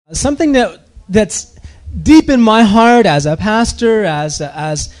Something that's deep in my heart as a pastor, as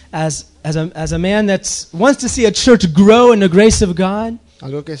a man that wants to see a church grow in the grace of God.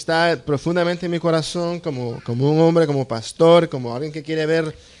 Algo que está profundamente en mi corazón como un hombre, como pastor, como alguien que quiere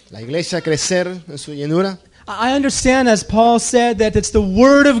ver la iglesia crecer en su llenura. I understand, as Paul said, that it's the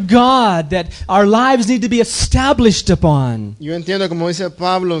Word of God that our lives need to be established upon. Yo entiendo, como dice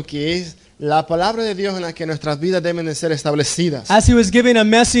Pablo, que es la palabra de Dios en la que nuestras vidas deben de ser establecidas. As he was giving a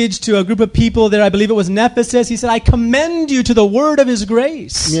message to a group of people there, I believe it was in Ephesus, he said, I commend you to the word of his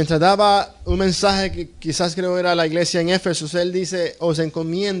grace. Mientras daba un mensaje que quizás creo era la iglesia en Éfeso, él dice, os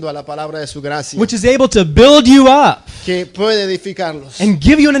encomiendo a la palabra de su gracia, Which is able to build you up que puede edificarlos and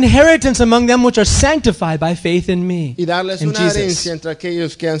give you an inheritance among them which are sanctified by faith in me. y darles in una Jesus. herencia entre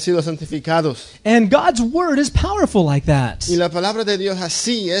aquellos que han sido santificados. And God's word is powerful like that. Y la palabra de Dios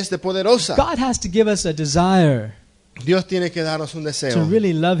así es de poderosa. God has to give us a desire Dios tiene que darnos un to deseo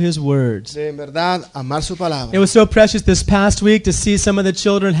really love his words. de en verdad amar su It palabra. was so precious this past week to see some of the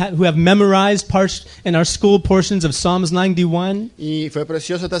children who have memorized parts in our school portions of Psalms 91. Y fue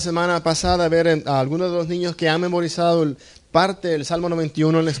precioso esta semana pasada ver a algunos de los niños que han memorizado parte del Salmo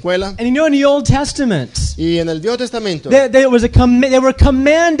 91 en la escuela. And you know, in the Old Testament, Y en el Viejo Testamento, they were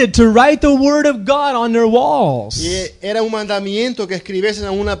commanded to write the word of God on their walls. y era un mandamiento que escribiesen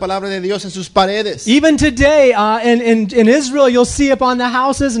una palabra de Dios en sus paredes. Even today, in Israel, you'll see upon the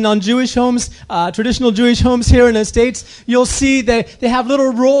houses and on Jewish homes, traditional Jewish homes here in the States, you'll see they have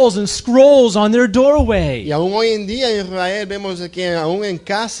little rolls and scrolls on their doorway. Y aún hoy en día en Israel vemos que aún en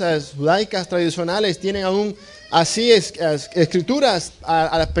casas judaicas tradicionales tienen aún así escrituras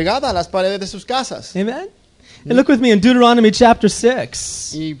pegadas a las paredes de sus casas. Amen? And look with me in Deuteronomy chapter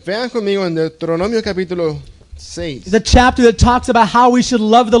 6. Y vean conmigo en Deuteronomio capítulo 6. The chapter that talks about how we should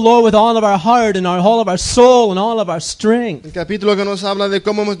love the Lord with all of our heart and all of our soul and all of our strength. El capítulo que nos habla de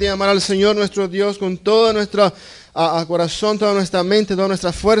cómo hemos de amar al Señor nuestro Dios con todo nuestro corazón, toda nuestra mente, toda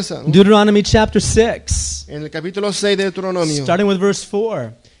nuestra fuerza. Deuteronomy chapter 6, En el capítulo 6 de Deuteronomio, starting with verse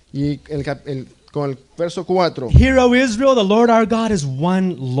 4. y con el verso 4. Hear, O Israel, the Lord our God is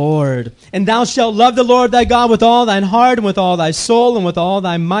one Lord. And thou shalt love the Lord thy God with all thine heart and with all thy soul and with all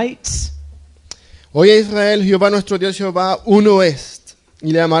thy might. Oye Israel, Jehová nuestro Dios, Jehová uno es.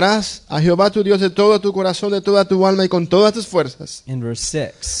 Y le amarás a Jehová tu Dios de todo tu corazón, de toda tu alma y con todas tus fuerzas. In verse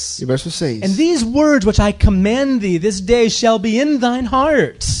 6. Y verso 6. And these words which I command thee this day shall be in thine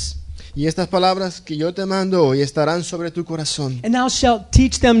heart. Y estas palabras que yo te mando hoy estarán sobre tu corazón. And thou shalt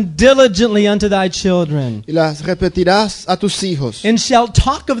teach them diligently unto thy children. Y las repetirás a tus hijos. And shalt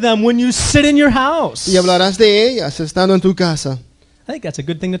talk of them when you sit in your house. Y hablarás de ellas estando en tu casa. I think that's a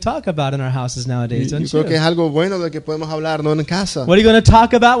good thing to talk about in our houses nowadays, Yo don't creo que es you? algo bueno de que podemos hablar, no en casa. What are you going to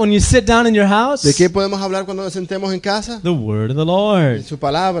talk about when you sit down in your house? ¿De qué podemos hablar cuando nos sentemos en casa? The word of the De Lord. su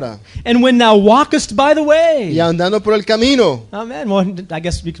palabra. And when thou walkest by the way. Y andando por el camino. Amen. Well, I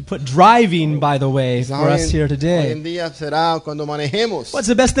guess we could put driving by the way for us here Hoy en today. día será cuando manejemos. What's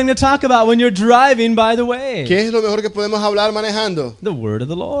the best thing to talk about when you're driving by the way? ¿Qué es lo mejor que podemos hablar manejando? The word of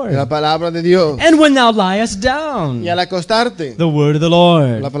the La Lord. palabra de Dios. And when thou liest down. Y al acostarte, The word of the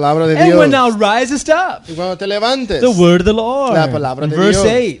Lord. la palabra de And Dios. when thou risest up. Y cuando te levantes, The word of the Lord. La palabra In de verse Dios.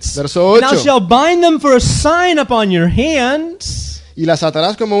 8. Verso And thou 8. shalt bind them for a sign upon your hands. Y las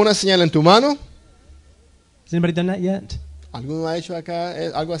atarás como una señal en tu mano. Has anybody done that yet? ¿Alguno ha hecho acá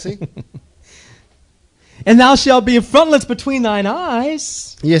algo así? And thou shalt be frontlets between thine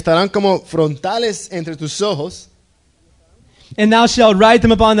eyes. Y estarán como frontales entre tus ojos. And thou shalt write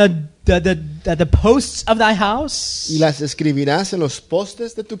them upon the posts of thy house. Y las escribirás en los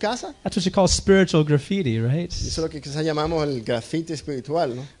postes de tu casa. That's what you call spiritual graffiti, right? Eso es lo que quizás llamamos el grafiti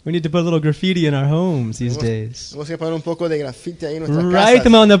espiritual, ¿no? We need to put a little graffiti in our homes these days. Tenemos que poner un poco de grafiti ahí en nuestras Write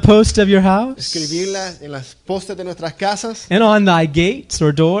them casas. on the post of your house. Escribirlas en los postes de nuestras casas And on thy gates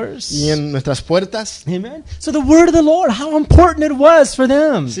or doors. y en nuestras puertas. Amen. So the word of the Lord, how important it was for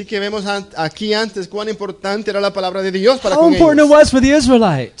them. Así que vemos aquí antes cuán importante era la palabra de Dios para How con important it ellos. was for the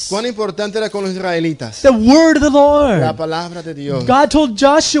Israelites. Cuán importante era con los israelitas. The word of the La Lord. palabra de Dios. God told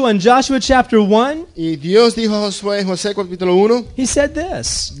Joshua in Joshua chapter 1, Y Dios dijo a Josué en José capítulo 1, he said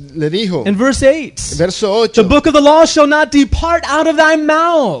this le dijo, in verse 8. verso The 8, book of the law shall not depart out of thy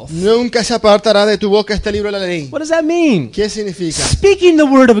mouth. nunca se apartará de tu boca este libro de la ley. What does that mean? ¿Qué significa? Speaking the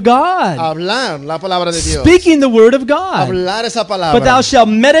word of God. Hablar la palabra de Dios. Speaking the word of God. Hablar esa But thou palabra. shalt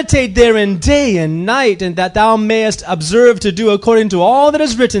meditate therein day and night, and that thou mayest observe to do according to all that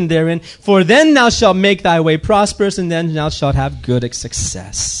is written therein. For then thou shalt make thy way prosperous, and then thou shalt have good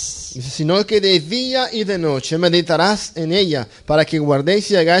success. Dice, sino que de día y de noche meditarás en ella, para que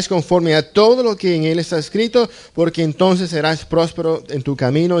guardéis y hagáis conforme a todo lo que en él está escrito, porque entonces serás próspero en tu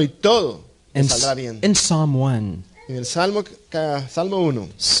camino y todo te saldrá bien. In Psalm 1. En el Salmo 1,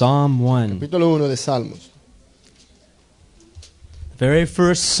 Psalm 1. capítulo 1 de Salmos. Very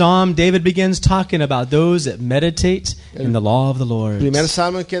first psalm, David begins talking about those that meditate in the law of the El Lord. primer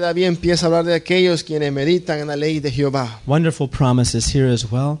salmo que David empieza a hablar de aquellos quienes meditan en la ley de Jehová. Wonderful promises here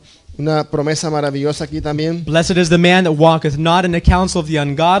as well. Una promesa maravillosa aquí también. Blessed is the man that walketh not in the counsel of the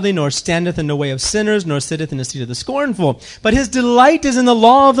ungodly, nor standeth in the way of sinners, nor sitteth in the seat of the scornful. But his delight is in the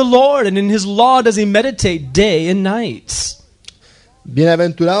law of the Lord, and in his law does he meditate day and night.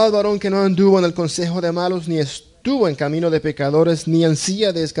 Bienaventurado el varón que no anduvo en el consejo de malos, ni estuvo en camino de pecadores, ni en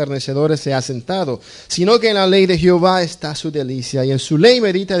silla de escarnecedores se ha sentado, sino que en la ley de Jehová está su delicia, y en su ley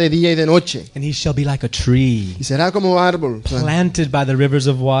medita de día y de noche. And he shall be like a tree Y será como árbol planted by the rivers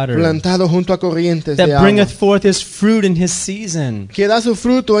of water, plantado junto a corrientes de that agua, bringeth forth his fruit in his season. que da su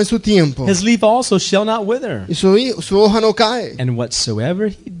fruto en su tiempo, His leaf also shall not wither, y su hoja no cae, and whatsoever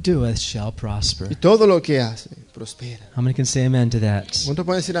he doeth shall prosper. y todo lo que hace prospera. How many can say amen to that? ¿Cuánto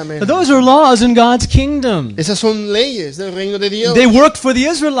pueden decir amén? Now, those are laws in God's kingdom. Esas son leyes del reino de Dios They worked for the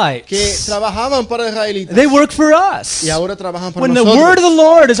que Israelites. trabajaban para israelitas They work for us. y ahora trabajan para When the word of nosotros. the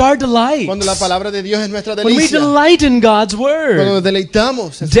Lord is our delight, Cuando la palabra de Dios es nuestra when we delicia, delight in God's cuando word, nos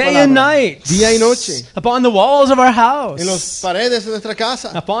deleitamos en su day and palabra, night, día y noche, upon the walls of our en house, las paredes de nuestra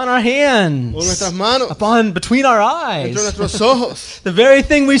casa, upon our hands, o nuestras manos, upon between our entre eyes, nuestros ojos, the very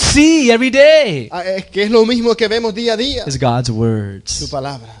thing we see every day es que es lo mismo que vemos día a día, is God's su words.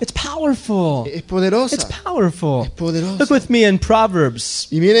 palabra. It's powerful. Es poderosa, It's powerful. es poderosa. Look with me in Proverbs.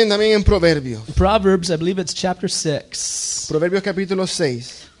 Y miren también en Proverbios, Proverbs, I believe it's chapter 6. Proverbios capítulo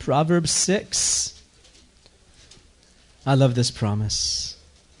 6. Proverbs 6. I love this promise.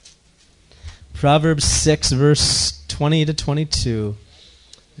 Proverbs 6, verse 20 to 22.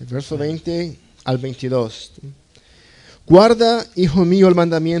 El verso 20 al 22. Guarda, hijo mío, el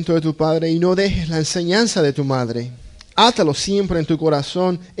mandamiento de tu padre y no dejes la enseñanza de tu madre. Átalos siempre en tu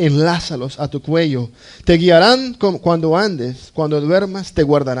corazón, enlázalos a tu cuello. Te guiarán cuando andes, cuando duermas te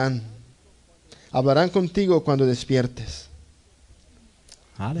guardarán. Hablarán contigo cuando despiertes.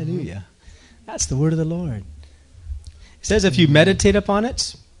 Hallelujah. That's the word of the Lord. It says if you meditate upon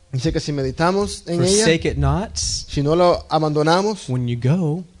it, Dice que si meditamos en ella, forsake it not, si no lo abandonamos, when you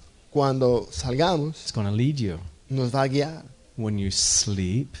go, cuando salgamos, it's going to lead you. nos va a guiar. When you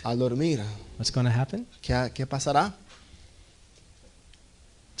sleep, Al dormir, what's going to happen? ¿qué pasará?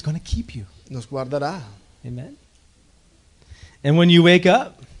 It's going to keep you. Nos guardará. Amen. And when you wake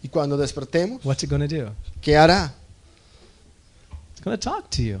up, Y cuando despertemos, what's it going to do? ¿qué hará? It's going to talk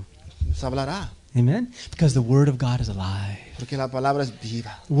to you. Nos hablará. Amen. Because the word of God is alive. Porque la palabra es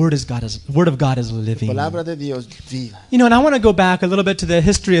viva. The word of God is La living. palabra de Dios viva. You know, and I want to go back a little bit to the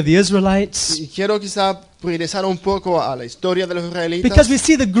history of the Israelites, Y quiero quizá regresar un poco a la historia de los israelitas. because we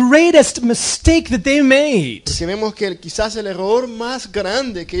see the greatest mistake that they made Porque vemos que quizás el error más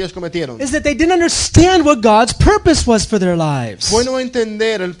grande que ellos cometieron is that they didn't understand what God's purpose was for their lives. fue no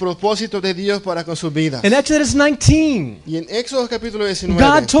entender el propósito de Dios para con sus vidas. In Exodus 19, Y en Éxodo capítulo God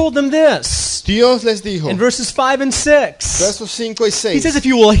 19, told them this Dios les dijo, in verses 5 and 6. versos 5 y He 6, says, if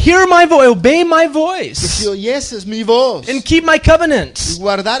you will hear my voice, obey my que si voice, oyeses mi voz and keep my y covenant,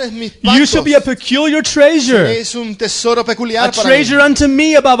 guardares mis you shall be a pactos, peculiar treasure, es un tesoro a peculiar para mí. treasure unto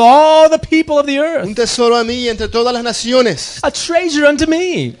me above all the people of the Un earth, tesoro a mí entre todas las naciones. a treasure unto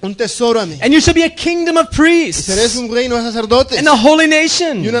me. Un tesoro a mí. And you shall be a kingdom of Seréis priests un reino de sacerdotes and a holy y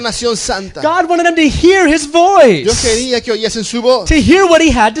nation. una nación santa. God wanted them to hear his Dios voice, quería que oyesen su voz, to hear what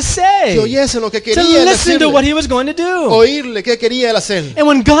he had to que say, oyesen lo que to quería listen to what decirle, he was going to do. oírle qué quería él hacer. And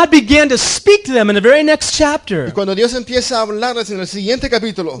when God began to speak to them in the very next Y chapter, cuando Dios empieza a hablarles en el siguiente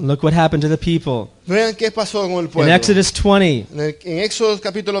capítulo, look what happened to the people. vean qué pasó con el In pueblo. Exodus 20, En Éxodo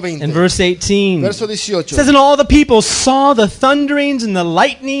capítulo 20, in verse 18, verso it 18. says, and all the people saw the thunderings and the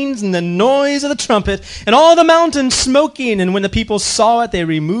lightnings and the noise of the trumpet and all the mountains smoking. And when the people saw it, they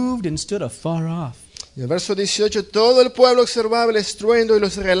removed and stood afar off. Y el verso 18, todo el pueblo observaba el estruendo y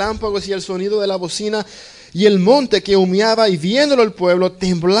los relámpagos y el sonido de la bocina y el monte que humeaba, y viéndolo el pueblo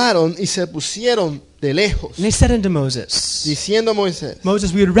temblaron y se pusieron de lejos, And they said unto Moses, diciendo a Moisés,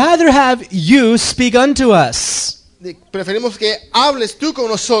 Moses, we would rather have you speak unto us, preferimos que hables tú con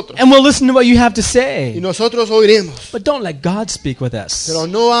nosotros and we'll listen to what you have to y say. nosotros oiremos, But don't let God speak with us, pero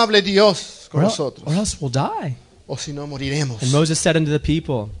no hable Dios con or nosotros, else we'll die. o si no moriremos. And Moses said unto the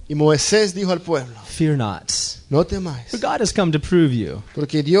people, Y Moisés dijo al pueblo, Fear not, no temáis, for God has come to prove you,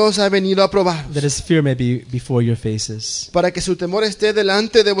 porque Dios ha venido a probaros, that his fear may be before your faces, para que su temor esté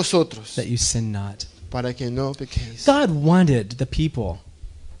delante de vosotros, that you sin not. para que no pequéis. God wanted the people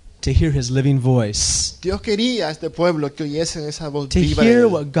to hear his living voice, Dios quería a este pueblo que oyesen esa voz to viva de hear él,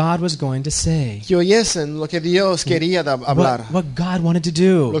 what God was going to say, que oyesen lo que Dios quería hablar, what God wanted to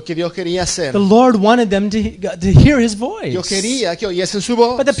do. lo que Dios quería hacer. The Lord wanted them to hear his voice. Dios quería que oyesen su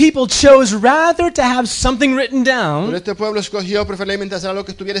voz. But the people chose rather to have something written Pero down este pueblo escogió preferiblemente hacer algo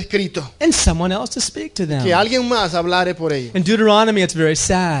que estuviera escrito, and someone else to speak to que them. alguien más hablare por ellos. In Deuteronomy, it's very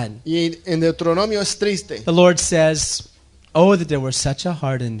sad. Y en Deuteronomio es triste The Lord says, Oh, that there were such a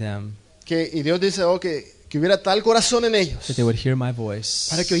heart in them, y Dios dice que hubiera tal corazón en ellos that they would hear my voice.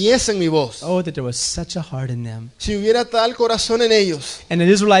 para que oyesen mi voz. Oh, that there was such a heart in them. Si hubiera tal corazón en ellos. And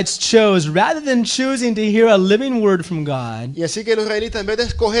the Israelites chose, rather than choosing to hear a living word from God, Y así que los israelitas, en vez de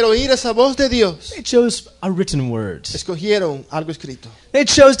escoger oír esa voz de Dios, they chose a written word. escogieron algo escrito. They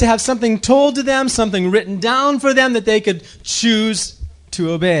chose to have something told to them, something written down for them that they could choose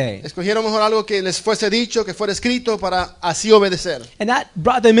to obey. Escogieron mejor algo que les fuese dicho, que fuera escrito para así obedecer. And that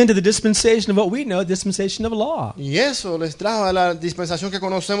brought them into the dispensation of what we know, the dispensation of law. Y eso les trajo a la dispensación que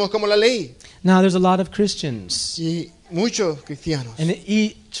conocemos como la ley. Now there's a lot of Christians, Y muchos cristianos, and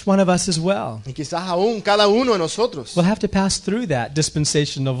each one of us as well, y quizás aún cada uno de nosotros, will have to pass through that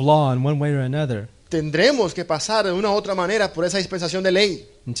dispensation of law in one way or another tendremos que pasar de una u otra manera por esa dispensación de ley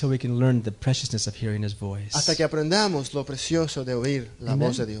until we can learn the preciousness of hearing his voice. hasta que aprendamos lo precioso de oír la Amen.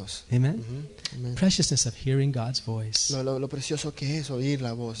 voz de Dios. Amen? Amen. Preciousness of hearing God's voice. Lo precioso que es oír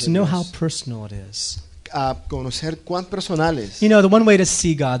la voz de To know how Dios. personal it is. A conocer cuán personales. You know, the one way to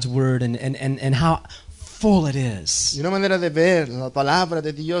see God's word and how full it is Y una manera de ver la palabra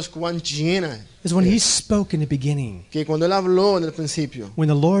de Dios cuán llena is when he es. spoke in the beginning. Que cuando Él habló en el principio, When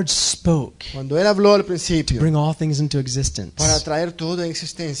the Lord spoke cuando Él habló al to principio bring all things into existence, para traer todo en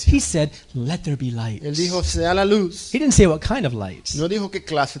existencia, he said, let there be light. Él dijo, sea la luz. He didn't say what kind of light. No dijo qué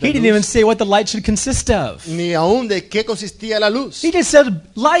clase He de didn't even luz, say what the light should consist of. ni aún de qué consistía la luz. He just said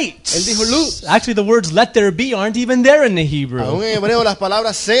light. Él dijo luz. Actually, the words let there be aren't even there in the Hebrew. Aún en hebreo las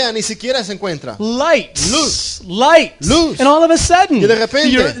palabras sea ni siquiera se encuentra. Light. Luz. Light. Luz. And all of a sudden, Y de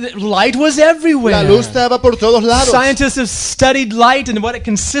repente, the light was everywhere. La luz estaba por todos lados. Scientists have studied light and what it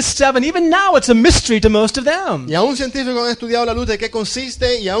consists of, and even now it's a mystery to most of them. Y aún científicos han estudiado la luz de qué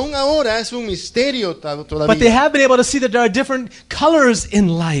consiste y aún ahora es un misterio But they todavía. have been able to see that there are different colors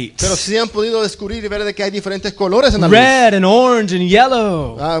in light. Pero sí han podido descubrir y ver de que hay diferentes colores en la luz. Red and orange and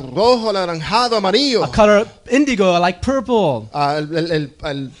yellow. Rojo, anaranjado, amarillo. A color indigo, like purple.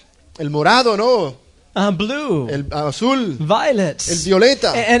 El morado, ¿no? Blue. El azul. Violet. El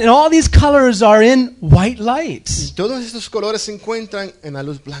violeta. And all these colors are in white light. Y todos estos colores se encuentran en la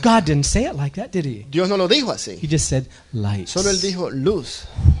luz blanca. God didn't say it like that, did he? Dios no lo dijo He así. just said light. Solo Él dijo luz.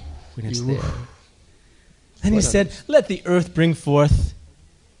 When it's Y, there. Then he Fuera said, let the earth bring forth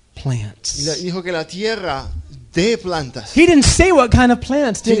Y plants. le dijo que la tierra dé plantas. He didn't say what kind of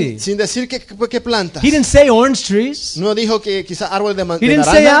plants, did he? Sin decir qué plantas. He didn't say orange trees. No dijo que quizá árbol de, He de didn't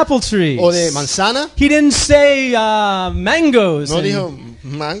say naranja apple trees. o de manzana. He didn't say mangoes. No and dijo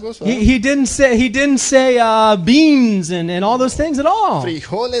mangos, he didn't say beans and all those things at all.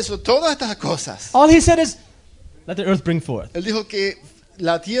 frijoles o todas estas cosas. All he said is, let the earth bring forth. Él dijo que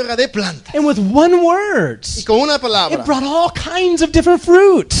la tierra dé plantas. And with one word, Y con una it palabra brought all kinds of different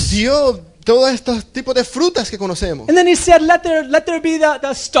fruits. dio todos estos tipos de frutas que conocemos. And then he said, let there be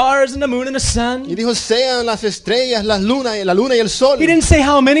the stars and the moon and the sun. Y dijo, sean las estrellas, la luna y el sol. He didn't say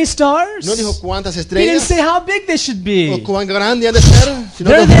how many stars. No dijo cuántas He didn't estrellas say how big they should o be. cuán grande han de ser,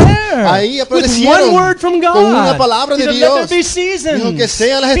 sino They're que there. ahí With aparecieron one word from God. con una palabra He de said, Dios. let there be seasons. Dijo que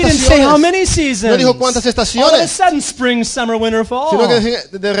sean las He didn't say how many seasons. No dijo cuántas All of a estaciones, sudden, spring, summer, winter, fall. sino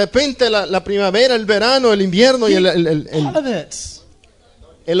que de repente la primavera, el verano, el invierno y All of it.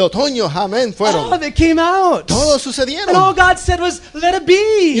 el otoño, amén, All fueron. of it came out. Todos And all sucedieron. God said was, let it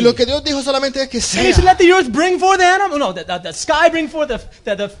be. Y lo que Dios dijo solamente es que And he said, sea. let the earth bring forth animals. No, the sky bring forth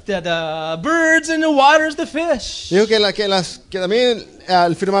the birds and the waters, the fish. Dijo que también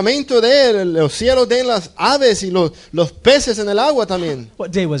al firmamento de él, los cielos den las aves y los peces en el agua también.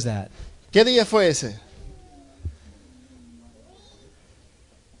 What day was that? ¿Qué día fue ese?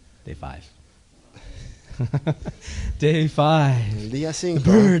 Day 5. Day 5. El día The 5,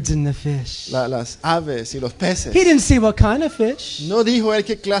 birds and the fish. las aves y los peces. He didn't say what kind of fish. No dijo él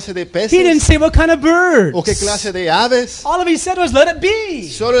qué clase de He didn't peces say what kind of birds. o qué clase de aves. All he said was, let it be.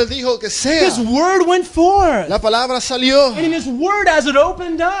 Solo él dijo que sea. His word went forth. La palabra salió And in his word as it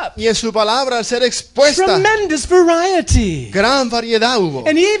opened up, y en su palabra al ser expuesta, tremendous variety. gran variedad hubo.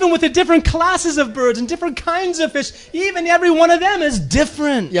 And even with the different classes of birds and different kinds of fish, even every one of them is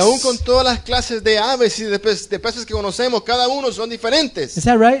different. Y aún con todas las clases de aves y de peces que conocemos, cada uno son diferentes. Is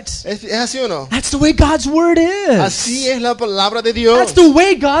that right? ¿Es así o no? That's the way God's word is. Así es la palabra de Dios. That's the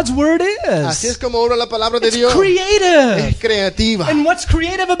way God's word Así is. es como obra la palabra de It's Dios. creative. Es creativa. And what's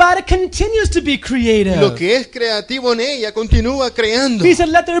creative about it continues to be Y lo creative. que es creativo en ella continúa creando. He said,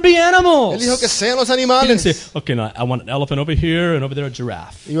 let there be animals. Él dijo que sean los He didn't say, animales. okay, no, I want an elephant over here and over there a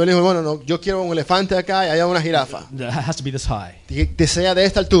giraffe. Y yo le dijo, bueno, no, yo quiero un elefante acá y allá una jirafa. It has to be this high. Que sea de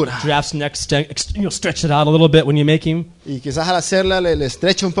esta altura. Giraffe's neck, stretch it out a little bit when you make him. Y quizás al hacerla le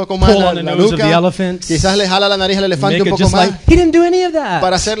estrecha un poco más Pull la, on the la nose of the nuca. elephant. Quizás le jala la nariz al elefante Make un it poco just más like, he didn't do any of that.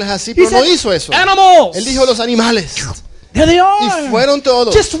 para hacerles así, He pero no said, hizo eso. animals. Él dijo los animales. There they Y are. fueron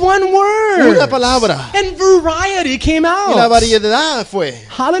todos. Just one word. Una palabra. And variety came Y la out. variedad fue.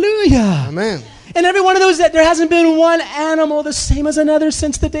 Hallelujah. Amén. And every one of those, that there hasn't been one animal the same as another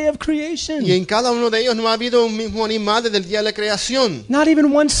since the day of creation. Y en cada uno de ellos no ha habido un mismo animal desde el día de la creación. Not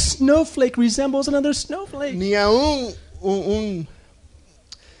even one snowflake resembles another snowflake. Ni aún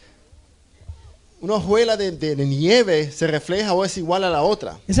una hojuela de nieve se refleja o es igual a la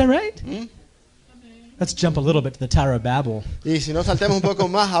otra. Is that right? Let's jump a little bit to the Tower of Babel. Y si no saltemos un poco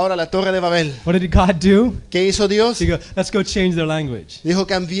más ahora a la Torre de Babel. What did God do? ¿Qué hizo Dios? He go, let's go change their language. Dijo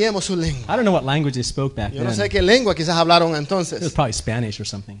cambiemos su lengua. I don't know what language they spoke back Yo no sé then. qué lengua quizás hablaron It was entonces. probably Spanish or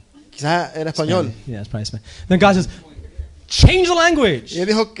something. Quizás era español. Yeah, it's probably Spanish. Then God says, change the language. Y él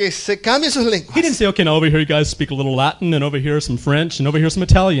dijo que se cambien sus lenguas. He didn't say, okay, now over here you guys speak a little Latin, and over here some French, and over here some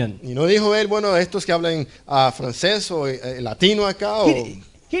Italian. Y no dijo él, bueno, estos que hablan francés o latino acá. O,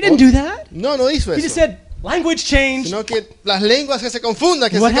 He didn't do that. no hizo He just eso. said, language change. Sino que las lenguas que se confundan,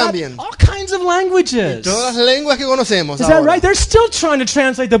 que What se happened? cambien. All kinds of languages. Todas las lenguas que conocemos Is that ahora. right? They're still trying to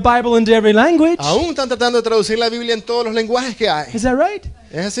translate the Bible into every language. Aún están tratando de traducir la Biblia en todos los lenguajes que hay. Is that right?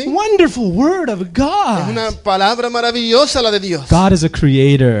 ¿Es así? Wonderful word of Es God. una palabra maravillosa la de Dios. God is a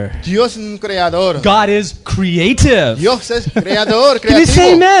creator. Dios es un creador. God is creative. Dios es creador, Can you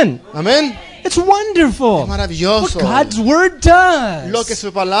say creativo. amen? Amén. It's wonderful. Es maravilloso. What God's word does. Lo que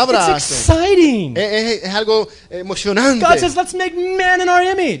su palabra It's hace. exciting. Es algo emocionante. God says, let's make man in our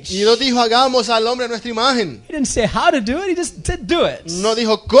image. Y Dios dijo, hagamos al hombre a nuestra imagen. He didn't say how to do it. He just said do it. No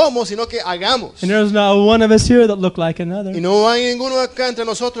dijo cómo, sino que hagamos. And there's not one of us here that look like another. Y no hay ninguno acá entre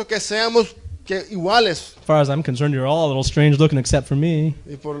nosotros que seamos iguales. As far as I'm concerned, you're all a little strange looking except for me.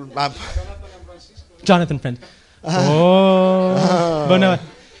 Y por, Jonathan Friend. Oh. But no.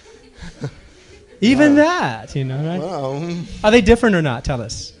 Even that, you know, right? bueno, Are they different or not? Tell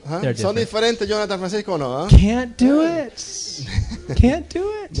us. ajá. They're Son different. diferentes, Jonathan Francisco, ¿no? Can't do it. Can't do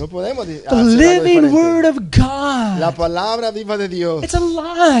it. No podemos The hacer algo living diferente. word of La God. palabra viva de Dios It's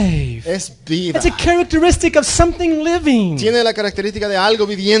alive. es viva. It's a characteristic of something living. Tiene la característica de algo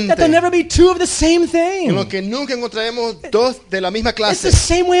viviente. That there'll never be two of the same En lo thing. que nunca encontraremos dos de la misma It's clase. the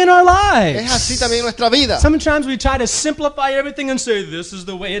same way in our Es así lives. también en nuestra vida. Sometimes we try to simplify everything and say, this is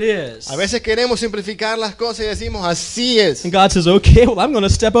the way it is. A veces queremos simplificar las cosas y decimos, así es. And God says, okay, well, I'm going to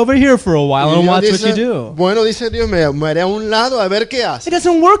step over here for a while Y and Dios watch what dice, you do. bueno, dice Dios, me haré a un lado a ver qué It hace.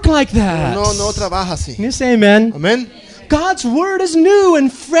 doesn't work like that. No trabaja así. Can you say amen? Amén. God's word is new and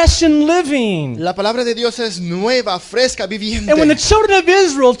fresh and living. La palabra de Dios es nueva, fresca, viviente. And when the children of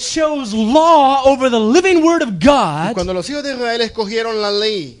Israel chose law over the living word of God, Cuando los hijos de Israel escogieron la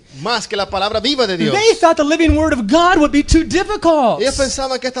ley más que la palabra viva de Dios, they thought the living word of God would be too difficult. ellos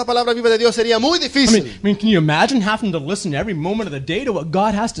pensaban que esta palabra viva de Dios sería muy difícil. I mean, can you imagine having to listen every moment of the day to what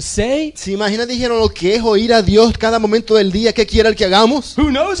God has to say? ¿Se imagina? Dijeron lo que es oír a Dios cada momento del día. ¿Qué quiere el que hagamos? Who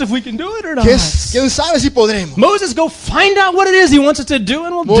knows if we can do it or not? ¿Quién sabe si podremos? Moses, go find out what it is he wants us to do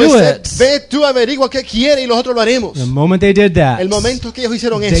and we'll do Moisés, it. ve tú averigua qué quiere y nosotros lo haremos. The moment they did that, El momento que ellos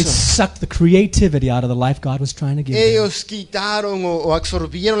hicieron they eso, sucked the creativity out of the life God was trying to give them. ellos quitaron o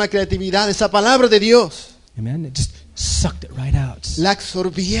absorbieron la creatividad de esa palabra de Dios. Amen. It just sucked it right out. Is La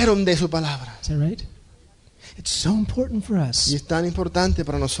absorbieron de su palabra. that right? It's so important for Y us. es tan importante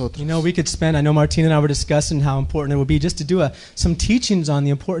para nosotros. You know, we could spend, I know Martina and I were discussing how important it would be just to do some teachings on the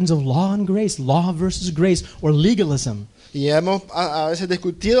importance of law and grace, law versus grace, or legalism. Y hemos a veces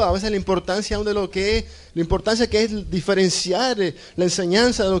discutido a veces la importancia aún de lo que es diferenciar la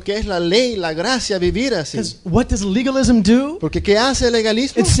enseñanza de lo que es la ley, la gracia, vivir así. Because what does legalism do? Porque ¿qué hace el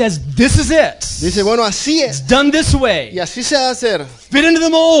legalismo? It says, this is it. Dice, bueno, así It's es. done this way. Y así se va a hacer. Fit into the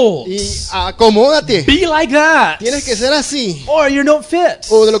mold. Y acomódate. Be like that. Tienes que ser así. Or you don't fit.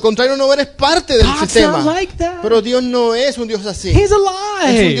 O de lo contrario no eres parte del God's sistema. not like that. Pero Dios no es un Dios así. He's Es un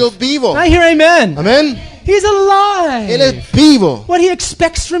alive. Dios vivo. I hear amen. Amén. He's alive. Él es vivo. What he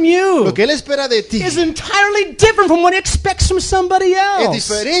expects from you Lo que Él espera de ti is entirely different from what he expects from somebody es else.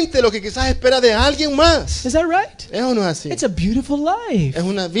 diferente de lo que quizás espera de alguien más. Is that right? ¿Es o no es así? It's a beautiful life. Es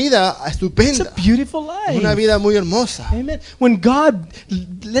una vida It's a estupenda. beautiful Es una life. vida muy hermosa. Amen. When God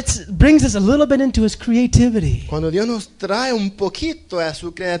brings us a little bit into his creativity, Cuando Dios nos trae un poquito a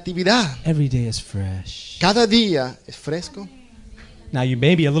su creatividad, every day is fresh. cada día es fresco. Now you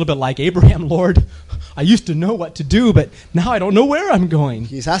may be a little bit like Abraham, Lord. I used to know what to do, but now I don't know where I'm going.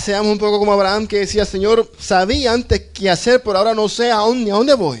 Quizás seamos un poco como Abraham que decía, Señor, sabía antes qué hacer, pero ahora no sé ni a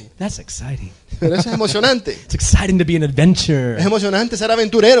dónde voy. That's exciting. Pero eso es emocionante. It's exciting to be an adventurer. Es emocionante ser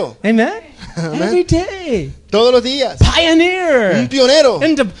aventurero. Amen. Amen. Every day. Todos los días. Pioneer. Un pionero.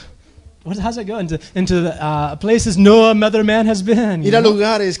 Into how's it go? Into places no other man has been. Ir a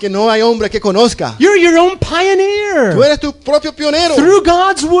lugares que no hay hombre que conozca. You're your own pioneer. Tú eres tu propio pionero. Through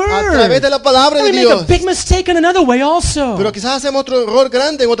God's A word. través de la palabra And de we make a Dios. big mistake in another way also. Pero quizás hacemos otro error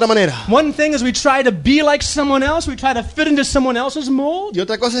grande en otra manera. One thing is we try to be like someone else. We try to fit into someone else's mold. Y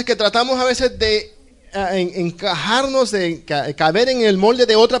otra cosa es que tratamos a veces de encajarnos, de caber en el molde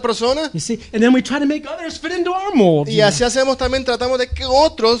de otra persona. You see, and then we try to make others fit into our mold. Y así hacemos también, tratamos de que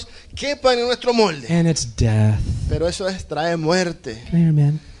otros quepan en nuestro molde. And it's death. Pero eso trae muerte. Clear,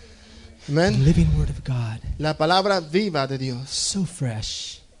 man. The Amén. living word of God. La palabra viva de Dios So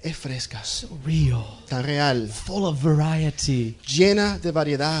fresh. es fresca, So real. tan real, Full of variety. llena de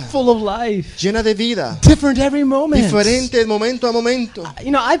variedad, Full of life. llena de vida, Different every moment. diferente de momento a momento. You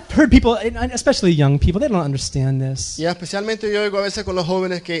know, I've heard people, and especially young people, they don't understand this. Y especialmente yo oigo a veces con los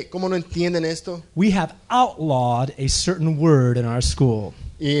jóvenes que cómo no entienden esto. We have outlawed a certain word in our school.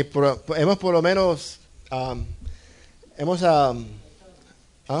 Y hemos por lo menos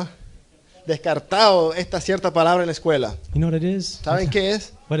descartado esta cierta palabra en la escuela. You know what it is? ¿Saben qué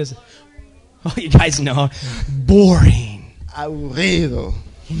es? What is it? Oh, you guys know. Boring. Aburrido.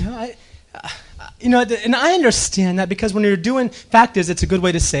 You know, and I understand that because when you're doing, fact is, it's a good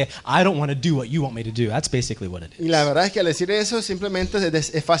way to say, I don't want to do what you want me to do. That's basically what it Y is. la verdad es que al decir eso simplemente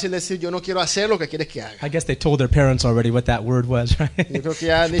es fácil decir yo no quiero hacer lo que quieres que haga. I guess they told their parents already what that word was, Yo right? creo que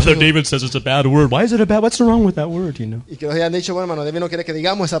ya han dicho, Brother David says it's a bad word. Why is it a bad? What's wrong with that word, you know? y que ya han dicho, bueno, hermano, David no quiere que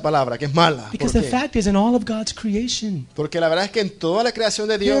digamos esa palabra, que es mala. ¿Por Because the qué? fact is, in all of God's creation, Porque la verdad es que en toda la creación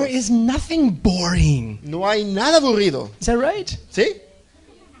de Dios there is nothing boring. no hay nada aburrido. Is that right? ¿Sí?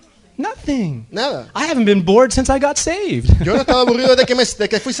 Nothing. Nada. I haven't been bored since I got saved. Yo no he estado aburrido desde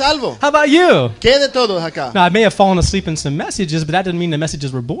que fui salvo. How about you? ¿Qué de todos acá? Now, I may have fallen asleep in some messages, but that didn't mean the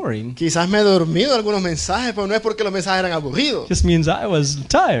messages were boring. Quizás me he dormido en algunos mensajes, pero no es porque los mensajes eran aburridos, Just means I was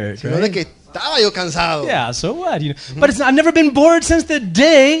tired, sino de right? que estaba yo cansado. Yeah, so what? You know? But I've never been bored since the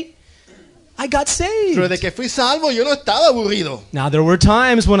day I got Pero desde saved. que fui salvo yo no estaba aburrido. Now, there were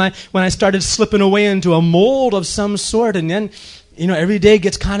times when I started slipping away into a mold of some sort, and then, you know, every day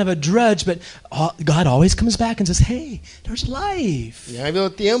gets kind of a drudge, but God always comes back and says, hey, there's life. Y ha habido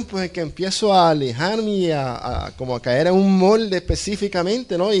tiempos en que empiezo a alejarme y como a caer en un molde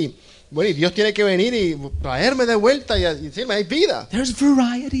específicamente, ¿no? Y bueno, y Dios tiene que venir y traerme de vuelta y decirme, hay vida, There's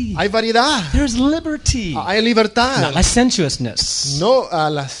variety. hay variedad, There's liberty. hay libertad, Not licentiousness. no a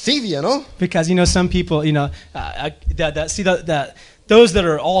lascivia, ¿no? Because, you know, some people, you know, those that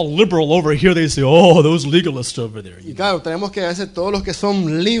are all liberal over here, they say, oh, those legalists over there. Y claro, tenemos que a veces todos los que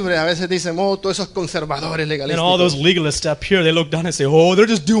son libres, a veces dicen, oh, todos esos conservadores And all those legalistas. legalists up here, they look down and say, oh, they're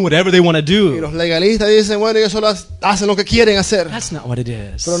just doing whatever they want to Y do. los legalistas dicen, bueno, ellos solo hacen lo que quieren hacer. That's not what it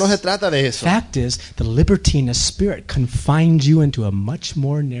is. Pero no se trata de eso. Fact is, the liberty in the spirit confines you into a much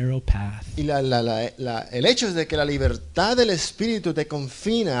more narrow path. Y el hecho es de que la libertad del espíritu te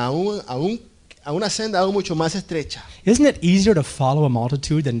confina a una senda aún mucho más estrecha. Isn't it easier to follow a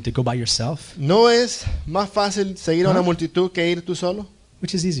multitude than to go by yourself? ¿No es más fácil seguir a una multitud que ir tú solo?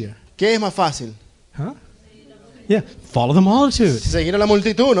 Which is easier? ¿Qué es más fácil? Huh? Yeah, follow the multitude. Seguir a la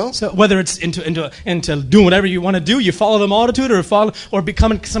multitud, ¿no? So whether it's into doing whatever you want to do, you follow the multitude, or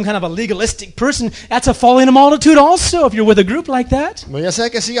becoming some kind of a legalistic person, that's a following a multitude also. If you're with a group like that, No, ya sea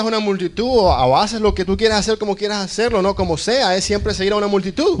que sigas una multitud o haces lo que tú quieras hacer como quieras hacerlo, no como sea, es siempre seguir a una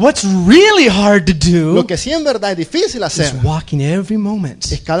multitud. what's really hard to do Lo que sí en verdad es difícil is hacer walking every moment.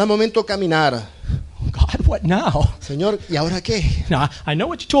 es cada momento caminar. God, what now? Señor, ¿y ahora qué? Now, I know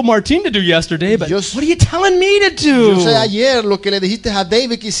what you told Martine to do yesterday, but Yo- what are you telling me to Yo sé do? ayer lo que le dijiste a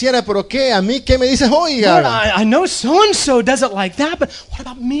David que hiciera, pero ¿qué? ¿A mí qué me dices hoy? Lord, haga? I know so-and-so does it like that, but what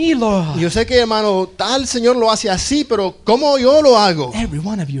about me, Lord? Yo sé que hermano tal Señor lo hace así, pero ¿cómo yo lo hago? Every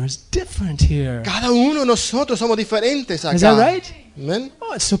one of you is different here. Cada uno de nosotros somos diferentes acá. Is that right? Amén.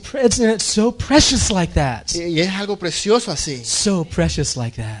 Oh, it's so precious like that. Y es algo precioso así, So precious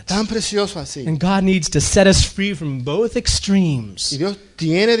like that. tan precioso así. And God needs to set us free from both Y extremes.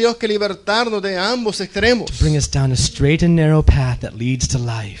 tiene Dios que libertarnos de ambos extremos Bring us down a straight and narrow path that leads to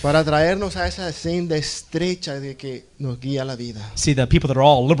life. para traernos a esa senda estrecha de que nos guía la vida. See, the people that are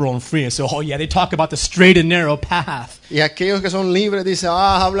all liberal and free, and so, oh yeah, they talk about the straight and narrow path. Y aquellos que son libres dicen,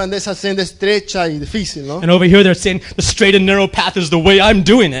 hablan de esa senda estrecha y difícil, ¿no? And over here they're saying the straight and narrow path is the way I'm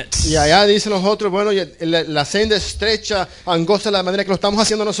doing it. Y allá dicen los otros, bueno, y la senda estrecha, angosta de la manera que lo estamos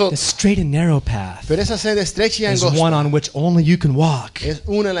haciendo The nosotros. straight and narrow path Pero esa senda estrecha y is one angosta on which only you can walk es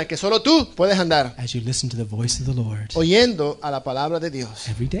una en la que solo tú puedes andar, as you listen to the voice of the Lord oyendo a la palabra de Dios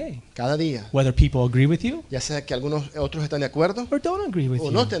every day. cada día. Whether people agree with you Ya sea que algunos otros están de acuerdo or don't agree with o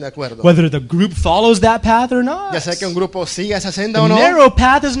no you. estén de acuerdo. Whether the group follows that path or not. Ya sea que un grupo siga esa The senda o no. narrow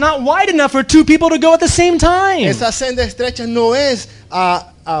path is not wide enough for two people to go at the same time. Esa senda estrecha no es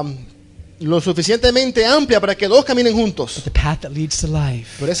lo suficientemente amplia para que dos caminen juntos. The path that leads to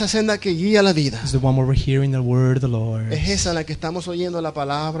life Pero esa senda que guía la vida is the one where we're hearing the word of the Lord. es esa en la que estamos oyendo la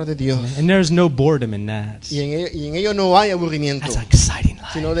palabra de Dios. And there's no boredom in that. Y en ello no hay aburrimiento, That's an exciting life.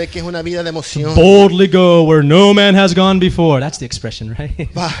 sino de que es una vida de emoción. Boldly go where no man has gone before. That's the expression, right?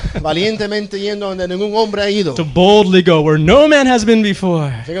 Valientemente yendo donde ningún hombre ha ido. To boldly go where no man has been before.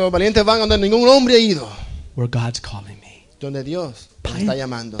 Así que los valientes van donde ningún hombre ha ido. Where God's calling me. Donde Dios nos está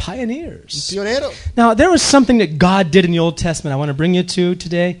llamando. Pioneers. Pionero. Now, there was something that God did in the Old Testament I want to bring you to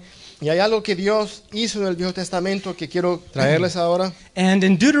today. Y hay algo que Dios hizo en el Viejo Testamento que quiero traerles ahora. And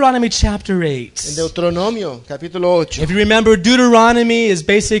in Deuteronomy chapter En 8, Deuteronomio, capítulo 8. if you remember, Deuteronomy is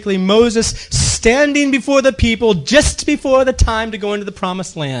basically Moses standing before the people just before the time to go into the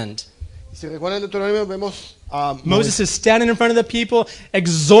promised land. Si recuerdan en Deuteronomio vemos a Moses is standing in front of the people,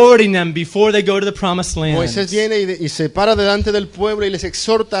 exhorting them before they go to the promised land. Moisés viene y se para delante del pueblo y les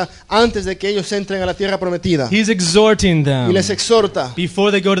exhorta antes de que ellos entren a la tierra prometida. He's exhorting Y them les exhorta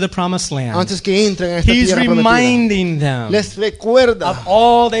before they go to the promised land. antes que entren a esta He's tierra prometida. reminding them Les recuerda of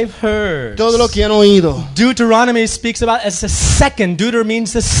all they've heard. todo lo que han oído. Deuteronomy speaks about as a second. Deuter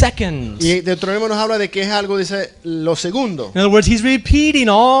means the second. Y Deuteronomio nos habla de que es algo, dice, lo segundo. In other words, he's repeating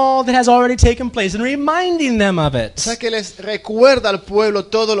all that has already taken place and reminding them of it. O sea que les recuerda al pueblo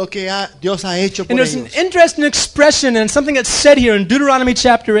todo lo que Dios ha hecho por And there's an ellos. interesting expression and something that's said here in Deuteronomy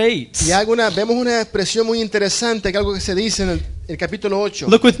chapter 8. Y vemos una expresión muy interesante, que algo que se dice en el capítulo 8.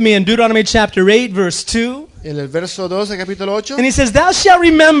 Look with me in Deuteronomy chapter 8, verse 2. En el verso 2 del capítulo 8. And he says, Thou shalt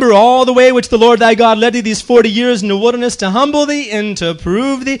remember all the way which the Lord thy God led thee these 40 years in the wilderness to humble thee and to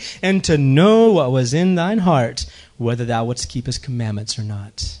prove thee and to know what was in thine heart, whether thou wouldst keep his commandments or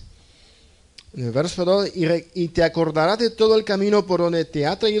not. En el verso 2, y te acordarás de todo el camino por donde te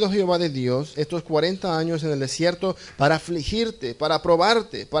ha traído Jehová de Dios estos 40 años en el desierto para afligirte, para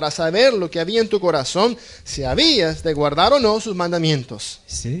probarte, para saber lo que había en tu corazón, si habías de guardar o no sus mandamientos.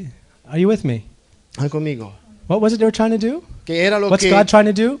 See? Are you with me? Ay, conmigo. What was it they were trying to do? ¿Qué era lo What's God trying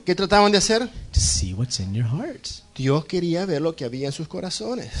to do? que trataban de hacer? To see what's in your heart. Dios quería ver lo que había en sus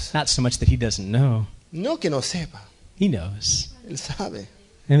corazones. Not so much that he doesn't know. No que no sepa, He knows. Él sabe.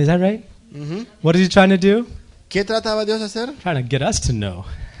 Is that right? Ujú. What is he trying to do? ¿Qué trataba Dios de hacer? Trying to get us to know.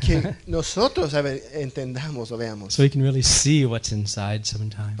 Que nosotros entendamos o veamos. So he can really see what's inside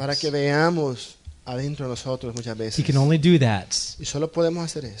sometimes. Para que veamos adentro de nosotros muchas veces. He can only do that Y solo podemos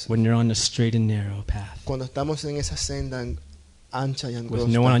hacer eso when you're on the straight and narrow path. cuando estamos en esa senda ancha y With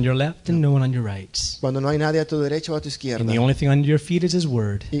no one on angosta. your left and no one on your right. Cuando no hay nadie a tu derecha o a tu izquierda. And the only thing under your feet is his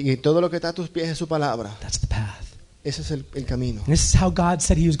word. Y todo lo que está a tus pies es su palabra. That's the path. Ese es el camino. And this is how God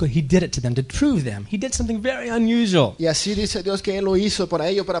said he was going. He did it to them to prove them. He did something very unusual. Y así dice Dios que Él lo hizo para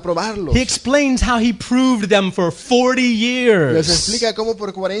ellos, para probarlos. He explains how he proved them for 40 Les years explica cómo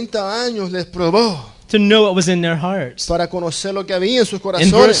por 40 años les probó to know what was in their hearts. para conocer lo que había en sus In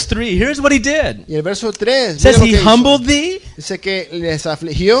corazones. verse 3, here's what he did. Y el verso 3 It says mira lo he que hizo. humbled thee Dice que les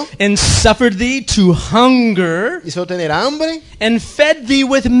afligió, and suffered thee to hunger hizo tener hambre and fed thee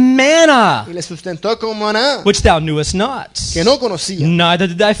with manna, y les sustentó con maná which thou knewest not, que no conocía, neither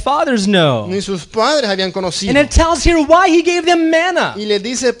did thy fathers know. ni sus padres habían conocido. And it tells here why he gave them manna. Y les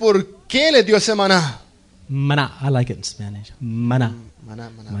dice por qué les dio ese maná. Manna, I like it in Spanish. Manna, Maná,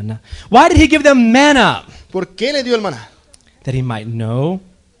 maná. manna. Why did he give them manna? ¿Por qué les dio el maná? That he might know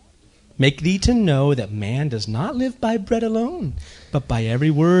Make thee to know that man does not live by bread alone, but by every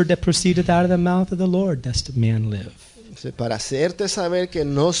word that proceedeth out of the mouth of the Lord does man live. Para hacerte saber que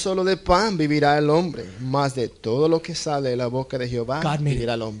no solo de pan vivirá el hombre, mas de todo lo que sale de la boca de Jehová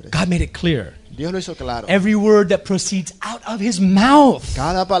vivirá el hombre. God made it clear. Dios lo hizo claro. Every word that proceeds out of his mouth.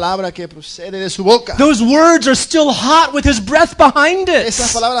 Cada palabra que procede de su boca. Those words are still hot with his breath behind it.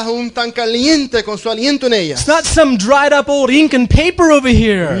 Esas palabras aún tan calientes con su aliento en ellas. It's not some dried up old ink and paper over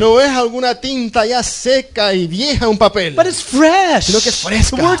here. No es alguna tinta ya seca y vieja un papel. But it's fresh. Sino que es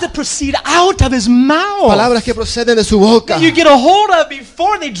fresca. The words that proceed out of his mouth. Palabras que proceden de su boca. That you get a hold of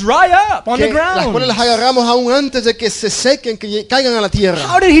before they dry up on the ground. Las cuales las agarramos aún antes de que se sequen, que caigan a la tierra.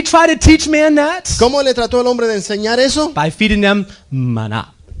 How did he try to teach man that? ¿Cómo le trató el hombre de enseñar eso? By feeding them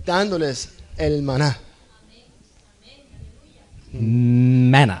manna. Dándoles el maná.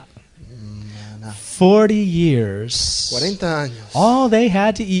 Manna. 40 years. 40 años. All they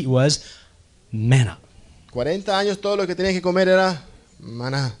had to eat was manna. 40 años todo lo que tenían que comer era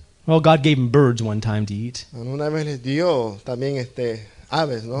maná. Well, God gave them birds one time to eat. Una vez les dio también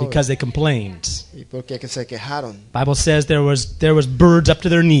aves, ¿no? Because they complained. Y porque se quejaron. Bible says there was birds up to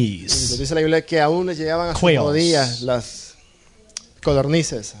their Y knees. dice la Biblia que aún les llegaban a sus Quails. rodillas las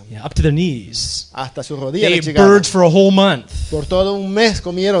codornices. Yeah, up to their knees. Hasta sus rodillas They les ate llegaban. birds for a whole month. Por todo un mes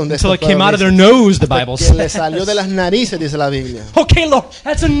comieron de Until estas it came out of their codornices. nose, the Bible Que les says. salió de las narices, dice la Biblia. Okay, Lord,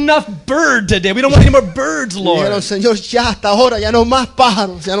 that's enough bird today. We don't want any more birds, Y dijeron, Lord. Señor, ya hasta ahora, ya no más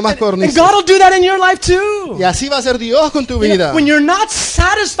pájaros, ya no más And codornices. God will do that in your life too. Y así va a ser Dios con tu vida. When you're not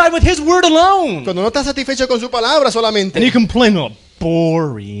satisfied with His word alone, Cuando no estás satisfecho con su palabra solamente. and you complain, oh, Y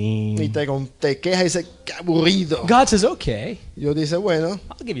boring. te quejas y dices, qué aburrido. God says, okay, Y Dios dice, bueno,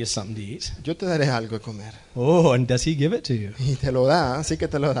 I'll give you something to eat. yo te daré algo de comer. Oh, and does He give it to you? Y te lo da, así que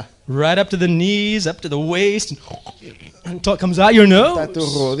te lo da. Right up to the knees, up to the waist, until it comes out your Hasta tus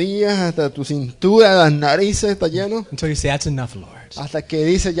nose. rodillas, hasta tu cintura, las narices, está lleno. Until you say, that's enough, Lord. Hasta que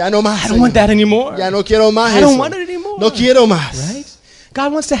dice, ya no más. I don't want Señor. that anymore. Ya no quiero más I don't eso. want it anymore. No quiero más. Right?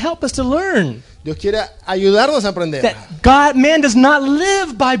 God wants to help us to learn Dios quiere ayudarnos a aprender. that man does not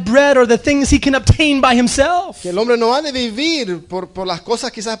live by bread or the things he can obtain by himself. Que el hombre no ha de vivir por las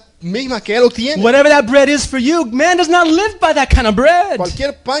cosas quizás mismas que él obtiene. Whatever that bread is for you, man does not live by that kind of bread.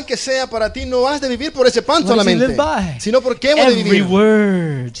 Cualquier pan que sea para ti, no has de vivir por ese pan What does he solamente, live by? sino porque hemos de Every vivir.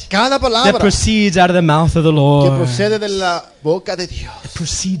 word Cada that palabra proceeds out of the mouth of the que Lord. procede de la boca de Dios, It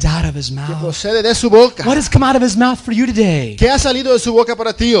proceeds out of his que mouth. procede de su boca. What has come out of his mouth for you today? ¿Qué ha salido de su boca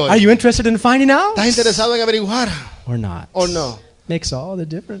para ti Are hoy? you interested in finding out? ¿Estás interesado en averiguar Or not? o no? Makes all the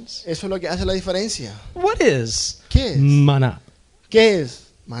difference. Eso es lo que hace la diferencia. What is ¿Qué es? manna? ¿Qué es?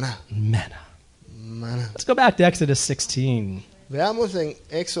 Maná. Manna. Maná. Let's go back to Exodus 16. Veamos en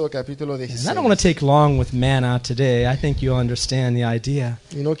Éxodo capítulo And 16. I don't want to take long with manna today. I think you'll understand the idea.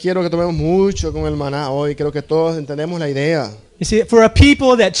 Y no quiero que tomemos mucho con el maná hoy. Creo que todos entendemos la idea. You see, for a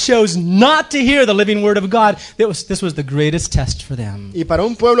people that chose not to hear the living word of God, this was the greatest test for them. Y para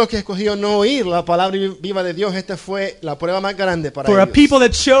un pueblo que escogió no oír la palabra viva de Dios, esta fue la prueba más grande para For a ellos. people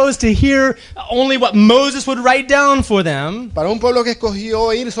that chose to hear only what Moses would write down for them, Para un pueblo que escogió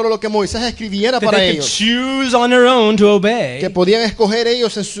oír solo lo que Moisés escribiera that para they could ellos, choose on their own to obey. que podían escoger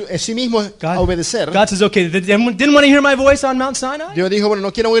ellos en sí mismos a obedecer. God says, okay, they didn't want to hear my voice on Mount Sinai? Dios dijo, bueno,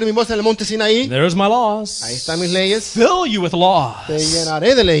 no quiero oír mi voz en el monte Sinaí. There's my laws. Ahí están mis leyes. Fill you with Te laws.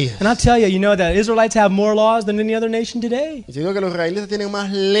 llenaré de leyes. And I'll tell you, you know that Israelites have more laws than any other nation today. Y te digo que los israelitas tienen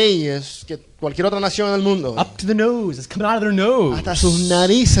más leyes que cualquier otra nación en el mundo. Up to the nose. It's coming out of their nose. Hasta sus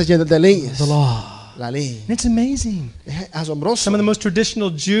narices llenas de leyes. The law. La ley. And it's amazing. Es asombroso. Some of the most traditional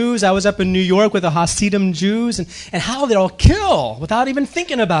Jews, I was up in New York with the Hasidim Jews, and how they'll kill without even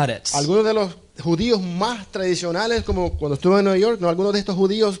thinking about it. Algunos de los judíos más tradicionales, como cuando estuve en Nueva York, no, algunos de estos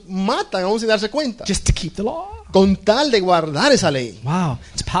judíos matan aún sin darse cuenta, Just to keep the law. con tal de guardar esa ley. Wow,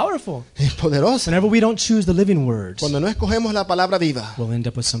 it's powerful. Es poderosa. Whenever we don't choose the living word, Cuando no escogemos la palabra viva, we'll end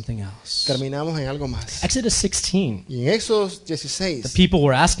up with something else. terminamos en algo más. Exodus 16, Y en Éxodo the 16, people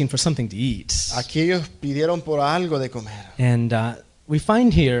were asking for something to eat. aquí ellos pidieron por algo de comer. And we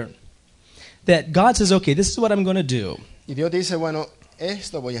find here that God says, okay, this is what I'm going to do. Y Dios dice, bueno,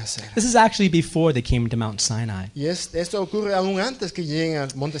 esto voy a hacer. This is actually before they came to Mount Sinai. Y esto ocurre aún antes que lleguen al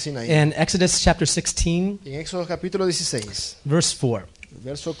monte Sinaí. In Exodus chapter 16, En Éxodo capítulo 16, verse 4.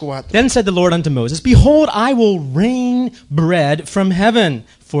 verso 4. Then said the Lord unto Moses, Behold, I will rain bread from heaven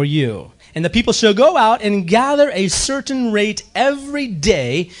for you. And the people shall go out and gather a certain rate every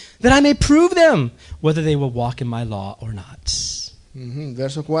day, that I may prove them whether they will walk in my law or not.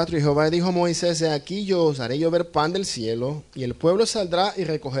 Verso 4, y Jehová dijo a Moisés, aquí yo os haré llover pan del cielo, y el pueblo saldrá y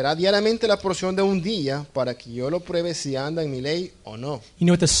recogerá diariamente la porción de un día, para que yo lo pruebe si anda en mi ley o no. You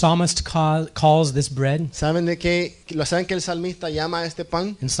know what the psalmist calls this bread ¿Saben que el salmista llama a este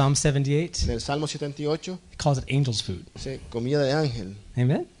pan? in Psalm 78? En el Salmo 78, He calls it angel's food. sí, comida de ángel.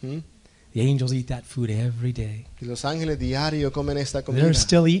 Amen? ¿Mm? The angels eat that food every day. Y los ángeles diario comen esta comida. They're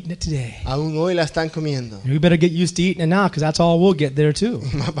still eating it today. Aún hoy la están comiendo. We better get used to eating it now because that's all we'll get there too.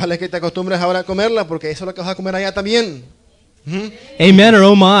 Más vale que te acostumbres ahora a comerla, porque eso es lo que vas a comer allá también. Amen or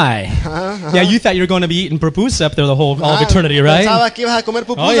oh my. Ajá. Yeah, you thought you were going to be eating pupusa up there all of eternity, right? Pensabas que ibas a comer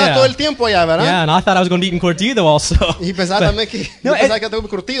pupusa Oh, yeah. todo el tiempo allá, ¿verdad? Yeah, and I thought I was going to be eating cortido also. Y pensaba también que, No, pensaba que te comer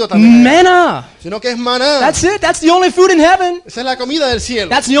curtido también. Manna. Sino que es maná. That's it. That's the only food in heaven. Esa es la comida del cielo.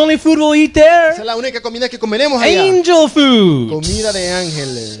 That's the only food we'll eat Esa there. es la única comida que comeremos allá. Angel food. Comida de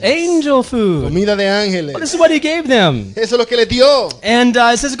ángeles. Angel food. Comida de ángeles. Well, this is what he gave them. Eso es lo que les dio. And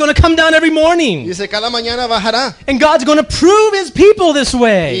it says it's going to come down every morning. Dice, cada mañana bajará. And God's going to prove his people this Y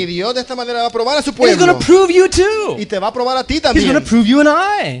way. Dios de esta manera va a probar a su And he's going pueblo. to prove you too. Y te va a probar a ti He's going to también. prove you and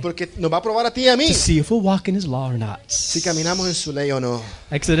I. Porque nos va a probar a ti y a mí. To see if we'll walk in his law or not. Si caminamos en su ley o no.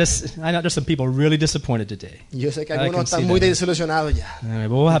 Exodus, I know there's some people really disappointed today. Y yo sé que I algunos can están see muy that. desilusionados ya. Anyway,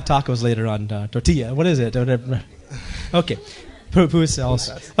 but we'll have tacos later on. Tortilla. What is it? Okay. Pupusa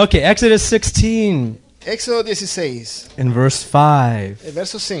also. Okay, Exodus 16 Éxodo 16, in verse 5. el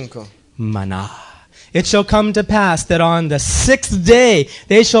verso 5. Manna. It shall come to pass that on the 6th day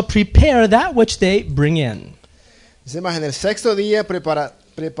they shall prepare that which they bring in. Dice más, en el sexto día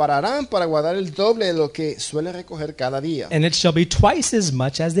prepararán para guardar el doble de lo que suele recoger cada día. And it shall be twice as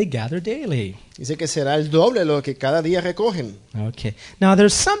much as they gather daily. Dice que será el doble de lo que cada día recogen. Okay. Now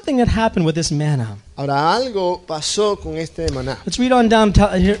there's something that happened with this manna. Ahora algo pasó con este maná. Let's read on down.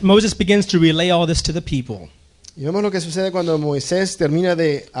 Here Moses begins to relay all this to the people. Y vemos lo que sucede cuando Moisés termina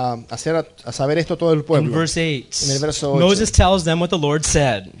de hacer a saber esto a todo el In pueblo. verse 8, En el verso 8. Moses tells them what the Lord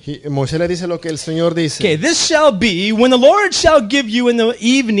said. Moisés le dice lo que el Señor dice. Okay, this shall be when the Lord shall give you in the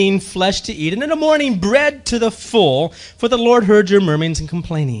evening flesh to eat, and in the morning bread to the full, for the Lord heard your murmurings and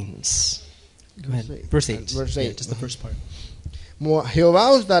complainings. Go ahead. Verse 8. Verse Yeah, 8. just the first part.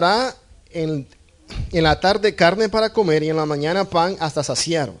 Jehová os dará en la tarde carne para comer y en la mañana pan hasta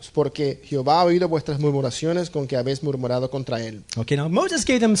saciaros, porque Jehová ha oído vuestras murmuraciones con que habéis murmurado contra él. Okay, now Moses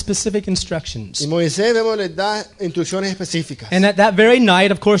gave them specific instructions. Y Moisés vemos les da instrucciones específicas. And at that very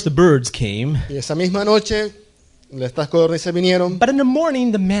night, of course, the birds came. Y esa misma noche estas codornices vinieron, But in the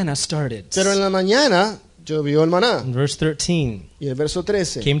morning, the manna started. pero en la mañana llovió el maná. In verse 13. Y el verso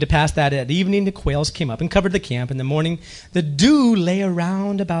 13. Came to pass that at evening the quails came up and covered the camp. In the morning the dew lay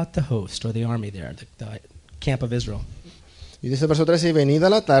around about the host, or the army there, the camp of Israel. Y dice el verso 13, y venida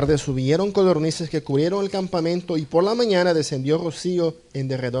la tarde subieron codornices que cubrieron el campamento, y por la mañana descendió rocío en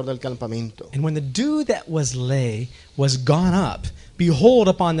derredor del campamento. And when the dew that was gone up, behold,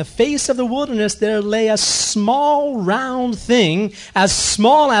 upon the face of the wilderness there lay a small round thing, as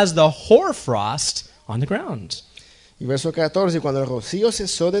small as the hoarfrost on the ground. Y verso 14, y cuando el rocío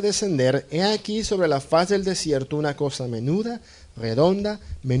cesó de descender, he aquí sobre la faz del desierto una cosa menuda, redonda,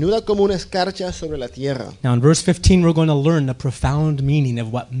 menuda como una escarcha sobre la tierra. Now in verse 15 we're going to learn the profound meaning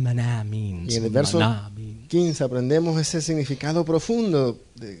of what manna means. Y en el verso Manna means. 15 aprendemos ese significado profundo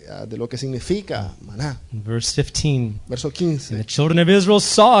de lo que significa maná. In verse 15, Verso and 15. the children of Israel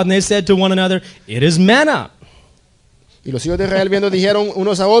saw it, and they said to one another, it is manna. Y los hijos de Israel viendo dijeron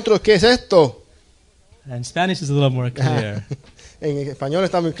unos a otros, ¿qué es esto? In Spanish is a little more clear. En español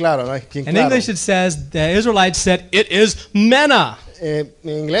está muy claro, ¿no? Es bien In claro. English it says, the Israelites said, it is manna. En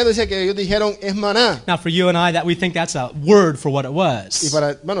inglés dice que ellos dijeron es maná. Now for you and I, that we think that's a word for what it Y was.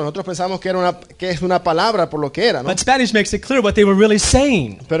 bueno, nosotros pensamos que es una palabra por lo que era, ¿no? But Spanish makes it clear what they were really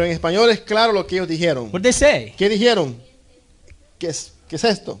saying. Pero en español es claro lo que ellos dijeron. What did they say? ¿Qué dijeron? ¿Qué es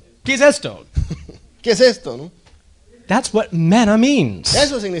esto? ¿Qué es esto? ¿Qué es esto, no? That's what manna means.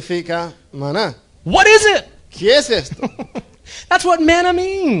 Eso significa maná. What is it? ¿Qué es esto? That's what manna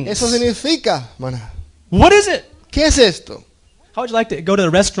means. Eso significa maná. What is it? ¿Qué es esto? How would you like to go to the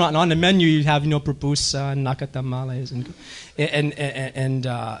restaurant and on the menu you have, pupusa and nacatamales and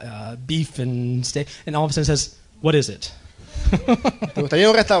beef and steak, and all of a sudden it says, what is it? ¿Te gustaría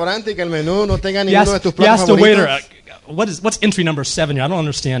un restaurante y que el menú no tenga You ninguno de ask, tus you platos ask the waiter, favoritos? what's entry number 7 here? I don't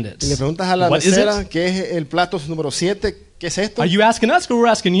understand it. Y le preguntas a la What is mesera it? qué es el plato número 7, ¿qué es esto? Are you asking us or we're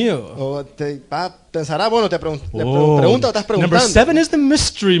asking you? O pensará, bueno, le Oh. pregunta o estás Number preguntando. 7 is the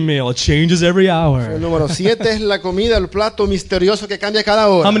mystery meal. It changes every hour. El número 7 es la comida, el plato misterioso que cambia cada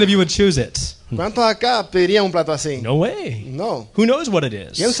hora. How many of you would choose it? ¿Cuántos acá pedirían un plato así? No way. No. Who knows what it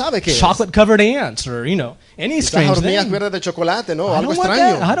is? ¿Quién sabe qué es? Chocolate covered ants or, any Estas strange hormigas thing. verdes de chocolate, no, I algo don't want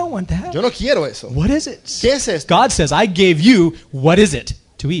extraño. that. I don't want that. Yo no quiero eso. What is it? ¿Qué es esto? God says, I gave you, what is it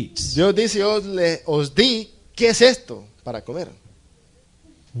to eat? Dios dice, os di, ¿qué es esto para comer?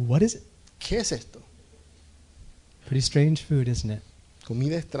 What is it? ¿Qué es esto? Pretty strange food, isn't it?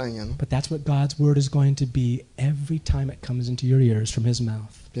 Comida extraña, ¿no? But that's what God's word is going to be every time it comes into your ears from his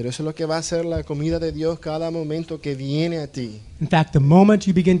mouth. Pero eso es lo que va a ser la comida de Dios cada momento que viene a ti. In fact, the moment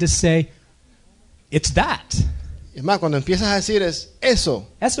you begin to say, it's that, Es más, cuando empiezas a decir es eso,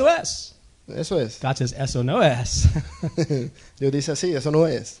 SOS. eso es. God says, SOS. Dios dice así, eso no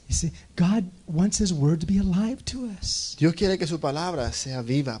es. You see, God wants his word to be alive to us. Dios quiere que su palabra sea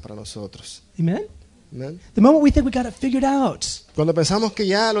viva para nosotros. Amen? ¿Amén? The moment we think we got it figured out, Cuando pensamos que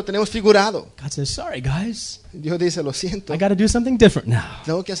ya lo tenemos figurado, God says, sorry, guys. Dios dice, lo siento, I got to do something different now.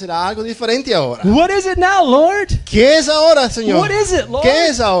 tengo que hacer algo diferente ahora. What is it now, Lord? ¿Qué es ahora, Señor? What is it, Lord? ¿Qué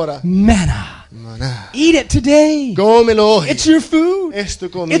es ahora? Manna. Maná. Eat it today. Cómelo hoy. It's your food. Es tu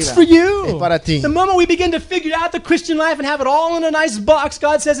comida. It's for you. Es para ti. The moment we begin to figure out the Christian life and have it all in a nice box,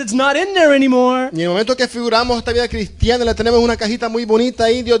 God says it's not in there anymore. Y en el momento que figuramos esta vida cristiana, la tenemos en una cajita muy bonita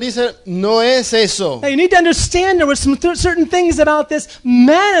ahí, Dios dice, no es eso. Now you need to understand there were some certain things about this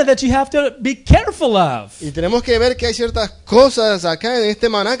manna that you have to be careful of. Y tenemos que ver que hay ciertas cosas acá en este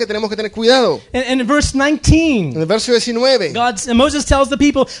maná que tenemos que tener cuidado. And in verse En 19, el verso 19, Moses tells the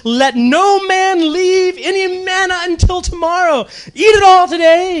people, let no man leave any manna until tomorrow. Eat it all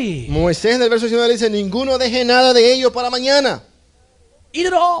today. Moisés en el verso 19 dice, ninguno deje nada de ello para mañana. Eat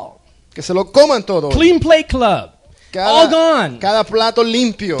it all. Que se lo coman todo. Clean Plate Club. All gone. Cada plato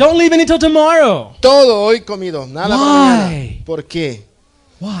limpio. Don't leave any till tomorrow. Todo hoy comido. Nada para Why? mañana. ¿Por qué?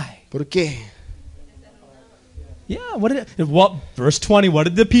 Why? ¿Por qué? Yeah, verse 20, what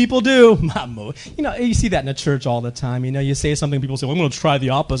did the people do? You see that in the church all the time. You say something, people say, well, I'm going to try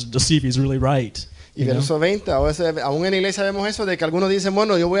the opposite to see if he's really right. Y verso 20, a veces, aún en la iglesia vemos eso de que algunos dicen,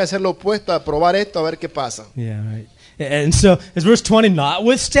 bueno, yo voy a hacer lo opuesto, a probar esto, a ver qué pasa. Yeah, right. And so, as verse 20,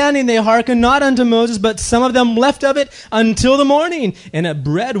 notwithstanding they hearkened not unto Moses, but some of them left of it until the morning, and it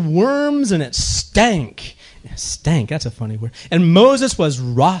bred worms, and it stank. Stank, that's a funny word. And Moses was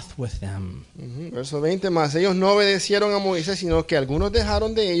wroth with them. Verso 20, más ellos no obedecieron a Moisés, sino que algunos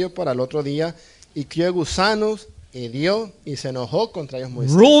dejaron de ellos para el otro día, y crió gusanos, hirió, y se enojó contra ellos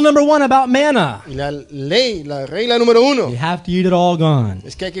Moisés. Rule number 1 about manna. Y la ley, la regla número 1, You have to eat it all gone.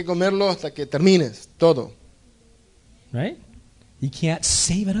 es que hay que comerlo hasta que termines, todo. Right? You can't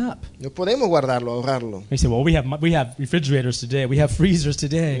save it up. No podemos guardarlo, ahorrarlo. You say, well, we have refrigerators today. We have freezers Y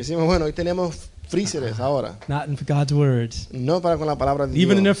today. decimos, bueno, hoy tenemos freezers ahora. Not in God's word. No para con la palabra de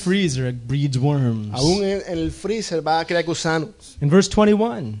Even in a Dios. freezer, it breeds worms. Aún en el freezer va a crear gusanos. In verse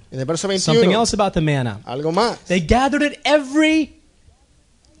 21, En el verso something 21, else about the manna. algo más. They gathered it every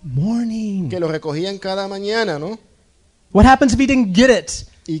morning. Que lo recogían cada mañana, ¿no? What happens if you didn't get it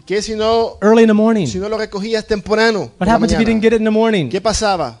 ¿Y qué si no early in the morning? lo recogías temprano? por What la happens if you mañana? didn't get it in the morning? ¿Qué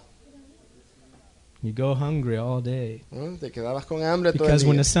pasaba? You go hungry all day. ¿No? Te quedabas con hambre todo el Because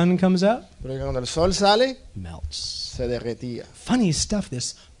when día. the sun comes up, Pero cuando el sol sale, melts. se derretía. Funny stuff,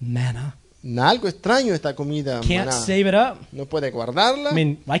 this manna. Algo extraño esta comida. Can't maná. save it up. No puede guardarla. I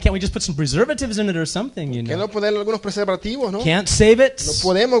mean, why can't we just put some preservatives in it or something, ¿Qué no ponerle algunos preservativos, no? Can't save it. No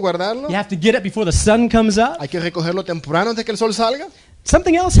podemos guardarlo. You have to get it before the sun comes up. Hay que recogerlo temprano antes que el sol salga.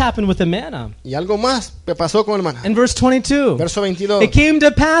 Something else happened with the manna. Y algo más que pasó con el maná. In verse 22, Verso 22. it came to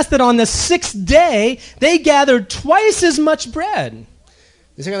pass that on the 6th day they gathered twice as much bread.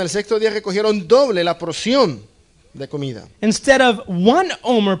 Dice que en el sexto día recogieron doble la porción de comida. Instead of 1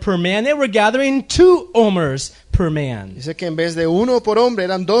 omer per man, they were gathering 2 omers per man. Dice que en vez de 1 por hombre,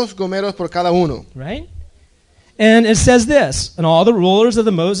 eran 2 gomeros por cada uno. Right? And it says this, and all the rulers of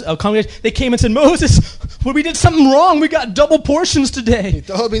the congregation, they came and said, Moses, well, we did something wrong. We got double portions Y today.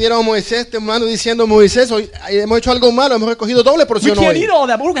 todos vinieron a Moisés temblando diciendo, Moisés, hoy hemos hecho algo malo, hemos recogido doble We porción can't hoy. eat all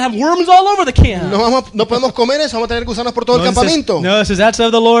that, but we're going to have worms all over the camp. No podemos comer eso, vamos a tener gusanos por todo el No, it campamento. says that's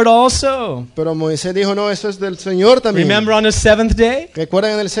of the Lord also. Pero Moisés dijo, no, eso es del Señor también. Remember on the 7th day,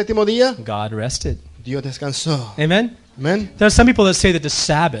 ¿Recuerdan en el séptimo día? God rested. Dios descansó. Amen? Amén. There are some people that say that the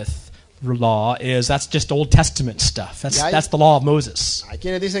Sabbath law that's just Old Testament stuff. Yeah, That's the law of Moses. Hay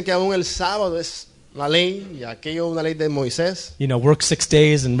quienes dicen que aún el sábado es la ley y aquello una ley de Moisés. Work 6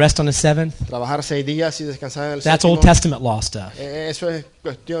 days and rest on the 7th. Trabajar 6 días y descansar en el That's séptimo. Old Testament law stuff. Eso es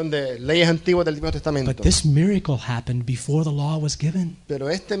cuestión de leyes antiguas del Antiguo Testamento. But this miracle happened before the law was given. Pero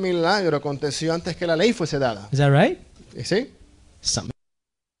este milagro aconteció antes que la ley fuese dada. Is that right? ¿Sí? Something.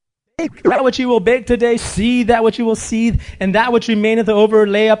 that which you will bake today, seethe that which you will seethe, and that which remaineth over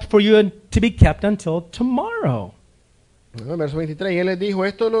lay up for you to be kept until tomorrow. Bueno, verso 23, y él les dijo,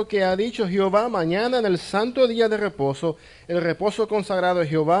 esto es lo que ha dicho Jehová, mañana en el santo día de reposo, el reposo consagrado de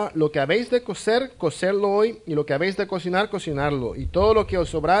Jehová, lo que habéis de cocer, cocerlo hoy, y lo que habéis de cocinar, cocinarlo, y todo lo que os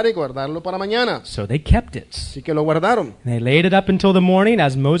sobrare, guardarlo para mañana. So they kept it. Así que lo guardaron. And they laid it up until the morning,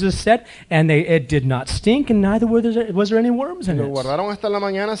 as Moses said, and it did not stink, and neither was there any worms in Lo it. guardaron hasta la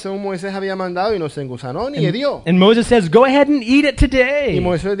mañana según Moisés había mandado, y no se engusanó ni hedió. And Moses says, go ahead and eat it Y today.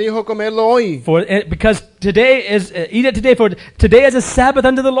 Moisés dijo, comerlo hoy. Because today is, eat it today, for today is a Sabbath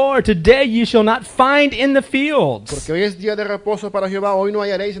unto the Lord. Today you shall not find in the fields. Porque hoy es día de reposo para Jehová, hoy no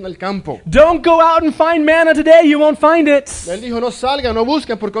hallaréis en el campo. Don't go out and find manna today, you won't find it. Él dijo, no salgan, no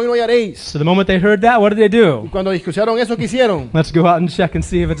busquen, porque hoy no hallaréis. So the moment they heard that, what did they Y do? cuando escucharon eso, ¿qué hicieron? Let's go out and check and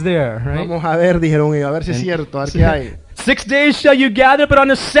see if it's there, right? Vamos a ver, dijeron ellos, a ver si es cierto, a ver qué hay. 6 days shall you gather, but on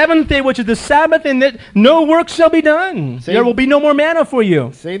the seventh day, which is the Sabbath, and that no work shall be done. Sí. There will be no more manna for you.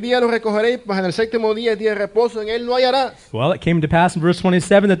 6 días lo recogeréis, mas en el séptimo día es día de reposo, en él no hallarás. Well, it came to pass in verse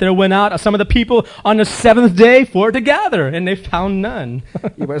 27 that there went out some of the people on the seventh day for to gather, and they found none.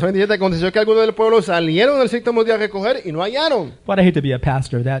 Y por eso 27 aconteció que algunos del pueblo salieron el séptimo día a recoger y no hallaron. But I hate to be a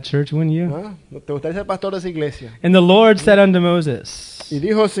pastor of that church, wouldn't you? ¿Ah? ¿No te gustaría ser pastor de esa iglesia? And the Lord said unto Moses, Y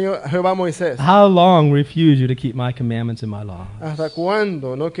dijo el Señor Jehová a Moisés, how long refuse you to keep my commandments and my laws? ¿hasta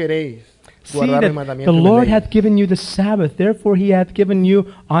cuándo no queréis See guardar that mis the mandamientos? y mis Lord leyes? hath given you the Sabbath, therefore he hath given you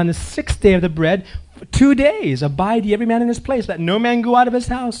on the sixth day of the bread 2 days. Abide ye every man in his place, let no man go out of his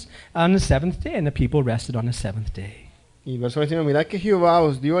house on the seventh day. And the people rested on the seventh day. Y verso 29, mirad que Jehová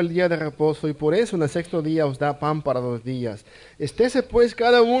os dio el día de reposo y por eso en el sexto día os da pan para 2 días. Estése pues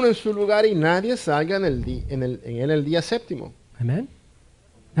cada uno en su lugar y nadie salga en él el día séptimo. Amen?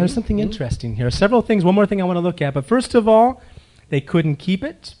 Now there's something interesting here. Several things. One more thing I want to look at. But first of all, they couldn't keep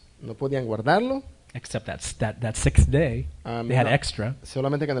it, No podían guardarlo, except that sixth day. They had no, extra.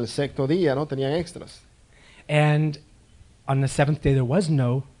 solamente que en el sexto día no tenían extras. And on the seventh day there was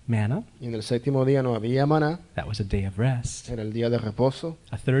no manna. Y en el séptimo día no había maná, That was a day of rest. era el día de reposo.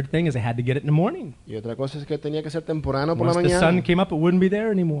 A third thing is they had to get it in the morning. Y otra cosa es que tenía que ser temprano por la Once the sun mañana. came up, it wouldn't be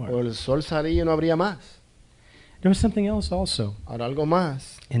there anymore. O el sol salía y no habría más. There was something else also. Ahora algo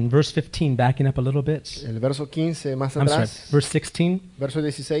más. In verse 15, backing up a little bit. El verso 15 más I'm sorry, atrás, verse 16. verso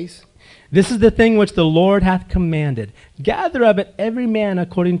 16. This is the thing which the Lord hath commanded. Gather of it every man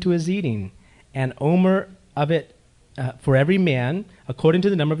according to his eating, and omer of it for every man according to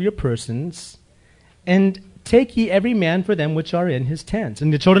the number of your persons, and take ye every man for them which are in his tents.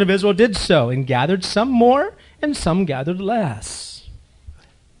 And the children of Israel did so, and gathered some more, and some gathered less.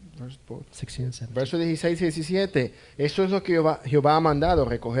 16 and 17. Verso 16 y 17. Eso es lo que Jehová ha mandado.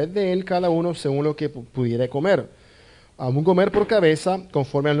 Recoged de él cada uno según lo que pudiere comer. Aún comer por cabeza,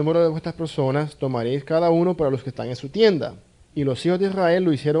 conforme al número de vuestras personas, tomaréis cada uno para los que están en su tienda. Y los hijos de Israel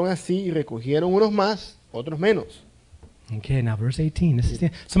lo hicieron así y recogieron unos más, otros menos. Okay, now verse 18. This is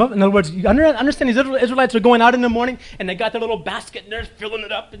in other words, you understand these Israelites are going out in the morning and they got their little basket and they're filling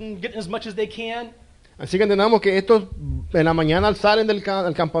it up and getting as much as they can. Así que entendamos que estos en la mañana salen del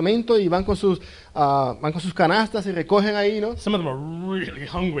campamento y van con sus canastas y recogen ahí, ¿no? Some of them are really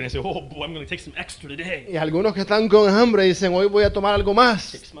hungry and they say, oh boy, I'm going to take some extra today. Y algunos que están con hambre dicen, hoy voy a tomar algo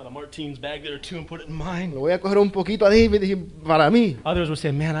más. Take some out of Martine's bag there too and put it in mine. Lo voy a coger un poquito a David y para mí. Others will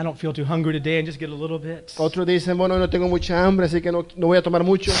say, man, I don't feel too hungry today and just get a little bit. Otros dicen, bueno, no tengo mucha hambre, así que no voy a tomar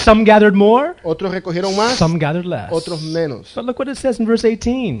mucho. Some gathered more, Otros recogieron más, some gathered less. otros menos. But look what it says in verse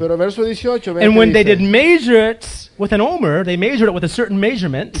 18. Pero verso 18, vean And que when they dice, did measure it with an omer, they measured it with a certain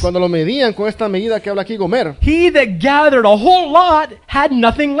measurement. y cuando lo medían con esta medida que habla aquí Gomer, He that gathered a whole lot had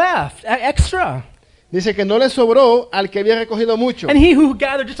nothing left, extra. dice que no le sobró al que había recogido mucho. And he who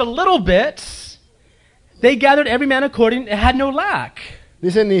gathered just a little bit, they gathered every man according, had no lack.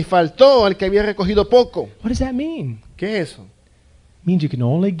 Dice, ni faltó al que había recogido poco. What does that mean? ¿Qué es eso? It means you can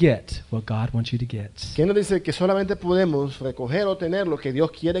only get what God wants you to get. ¿Quién nos dice que solamente podemos recoger o tener lo que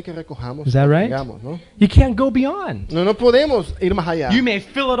Dios quiere que recojamos? Is that right? Digamos, ¿no? You can't go beyond. No podemos ir más allá. You may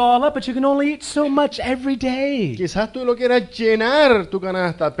fill it all up, but you can only eat so much every day. Quizás tú lo quieras llenar tu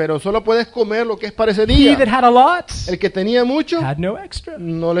canasta, pero solo puedes comer lo que es para ese He día. that had a lot El que tenía mucho, had no extra.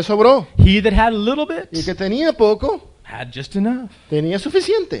 no le sobró. He that had a little Y el bit que tenía poco, had just enough. tenía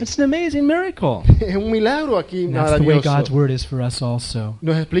suficiente. It's an amazing miracle. Es un milagro aquí And that's the way God's maravilloso. word is for us also.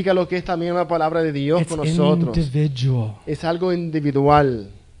 Nos explica lo que es también la palabra de Dios It's con nosotros. individual. Es algo individual.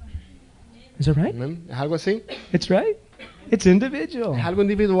 Is it right? Amén. ¿Es algo así? It's right. It's individual. Es algo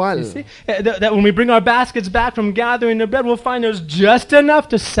individual. You see? That when we bring our baskets back from gathering the bread, we'll find there's just enough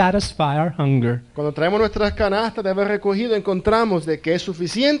to satisfy our hunger. Cuando traemos nuestras canastas de haber recogido, encontramos de que es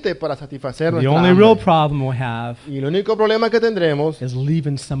suficiente para satisfacer The nuestra only real hambre. problem we'll have Y el único problema que tendremos is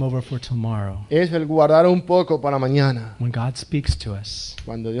leaving some over for tomorrow. es el guardar un poco para mañana. When God speaks to us,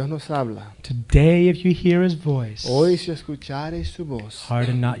 Cuando Dios nos habla, today if you hear His voice, hoy si escuchareis su voz,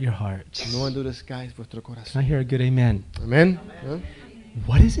 harden not your hearts. no endurezcáis vuestro Can I corazón. hear a good amen? Amén. ¿Eh?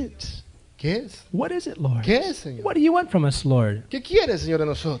 What is it? ¿Qué es? What is it, Lord? ¿Qué es, Señor? What do you want from us, Lord? ¿Qué quiere, Señor, de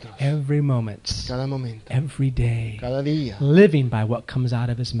nosotros? Every moment, Cada momento, every day, cada día, living by what comes out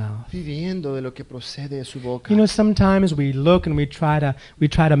of His mouth. viviendo de lo que procede de su boca. You know, sometimes we look and we try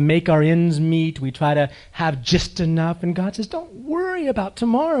to make our ends meet. We try to have just enough, and God says, "Don't worry about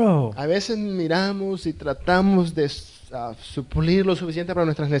tomorrow." A veces miramos y tratamos de suplir lo suficiente para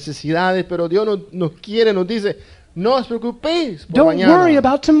nuestras necesidades, pero Dios nos quiere, nos dice, no os preocupéis por Don't mañana. worry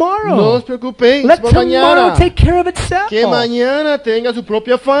about tomorrow. No os preocupéis Let por tomorrow mañana. take care of itself. Que mañana tenga su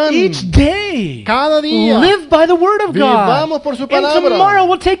propio afán. Each day, Cada día. live by the word of God. Vivamos por su And palabra. tomorrow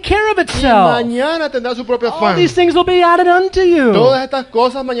will take care of Y itself. mañana tendrá su propio All afán. these things will be added unto you. Todas estas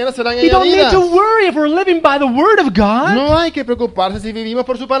cosas mañana serán You don't need añadidas. to worry if we're living by the word of God. No hay que preocuparse si vivimos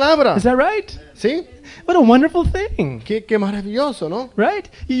por su palabra. Is that right? ¿Sí? What a wonderful thing, Qué maravilloso, ¿no? right?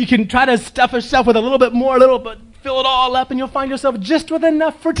 You can try to stuff yourself with a little bit more, fill it all up, and you'll find yourself just with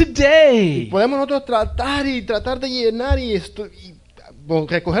enough for today. Podemos nosotros tratar de llenar y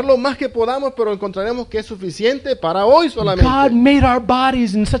recoger lo más que podamos, pero encontraremos que es suficiente para hoy solamente. God made our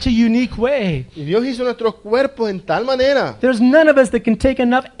bodies in such a unique way. Y Dios hizo nuestros cuerpos en tal manera There's none of us that can take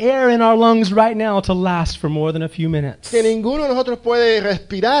enough air in our lungs right now to last for more than a few minutes. que ninguno de nosotros puede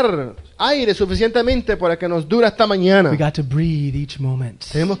respirar aire suficientemente para que nos dure hasta mañana. We got to breathe each moment.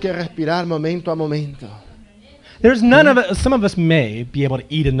 Tenemos que respirar momento a momento. There's none of us, some of us may be able to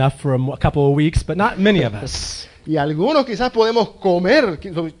eat enough for a couple of weeks, but not many of us. Y algunos quizás podemos comer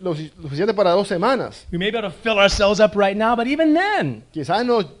lo suficiente para 2 semanas. We may be able to fill ourselves up right now, but even then, Quizás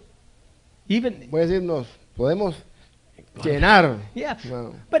nos podemos llenar. yeah,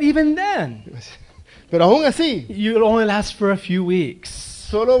 Bueno, but even then, pero aún así, you'll only last for a few weeks.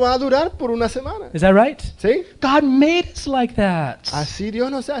 solo va a durar por una semana. Is that right? ¿Sí? God made us like that, Así Dios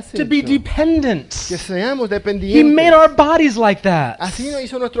nos hace. to be hecho. dependent. Que seamos He dependientes. made our bodies like that, Así nos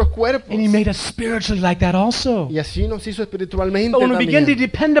hizo nuestros cuerpos. and He made us spiritually like that also. Y así nos hizo espiritualmente But when we begin to también.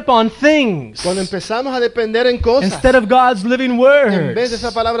 depend upon things Cuando empezamos a depender en cosas, instead of God's living en vez de esa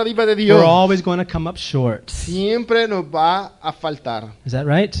words, palabra viva de we're Dios, always going to come up short. siempre nos va a faltar. Is that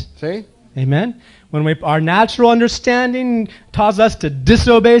right? ¿Sí? Amen? When our natural understanding causes us to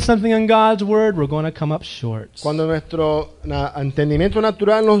disobey something in God's word, we're going to come up short. Cuando nuestro entendimiento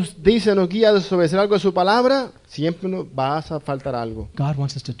natural nos dice, nos guía a desobedecer algo de su palabra, siempre nos va a faltar algo. God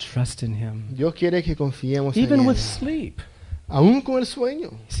wants us to trust in Him, Dios quiere que confiemos even en with Él. sleep. Aún con el sueño.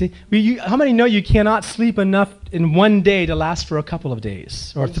 See, how many know you cannot sleep enough in one day to last for a couple of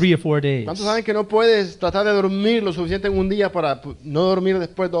days or 3 or 4 days? ¿Cuántos saben que no puedes tratar de dormir lo suficiente en un día para no dormir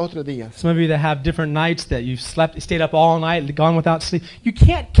después 2 o 3 días? Some of you that have different nights that you've stayed up all night, gone without sleep. You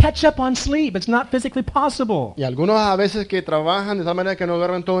can't catch up on sleep. It's not physically possible. Y algunos a veces que trabajan de tal manera que no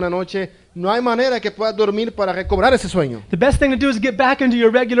duermen toda una noche, no hay manera que puedas dormir para recobrar ese sueño. The best thing to do is get back into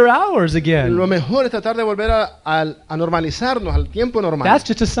your regular hours Lo again. mejor es tratar de volver a normalizarnos, al tiempo normal. That's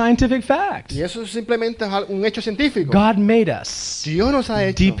just a scientific fact. Y eso simplemente es un hecho científico. God made us Dios nos ha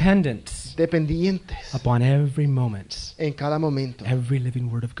hecho dependent dependientes upon every moment, en cada momento. every living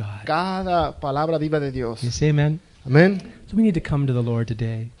word of God. Cada palabra viva de Dios. You say amen? Amén. So we need to come to the Lord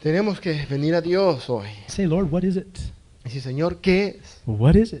today. Tenemos que venir a Dios hoy. Say, Lord, what is it? Y decir, Señor, ¿qué es?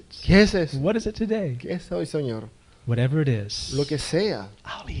 What is it? ¿Qué es eso? What is it today? ¿Qué es hoy, Señor? Whatever it is, Lo que sea,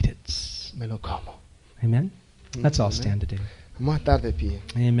 I'll eat it. me lo como. Amen? Let's all Amen. stand today. Vamos a estar de pie.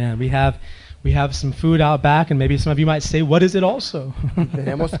 Amen. We have some food out back, and maybe some of you might say, what is it also?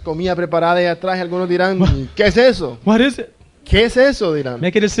 Tenemos comida preparada ahí atrás y algunos dirán, ¿qué es eso? What is it? ¿Qué es eso? Dirán.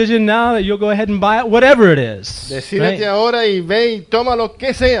 Make a decision now that you'll go ahead and buy it, whatever it is. Decídete right? ahora y ve y toma lo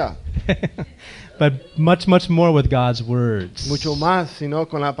que sea. But much, much more with God's words. Mucho más, sino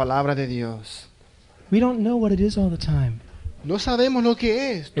con la palabra de Dios. We don't know what it is all the time. No sabemos lo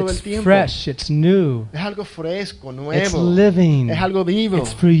que es todo el It's tiempo. fresh, it's new, Es algo fresco, it's nuevo. living, Es algo vivo.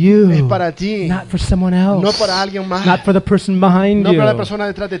 it's for you, Es para ti. not for someone else, No para alguien más. not for the person behind No you. para la persona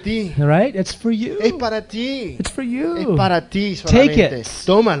detrás de ti. All right? It's for you. Es para ti. It's for Es you. para ti Take solamente. it.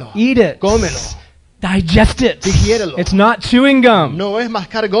 Tómalo. Eat it. Cómelo. Digest it. Digiérelo. It's not chewing gum. No es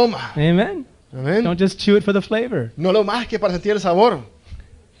mascar goma. Amen. Amén. Don't just chew it for the flavor. No lo más que para sentir el sabor.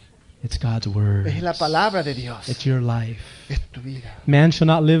 It's God's word. Es la palabra de Dios. It's your life. Es tu vida. Man shall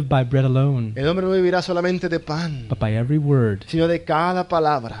not live by bread alone, El hombre no vivirá solamente de pan, but by every word sino de cada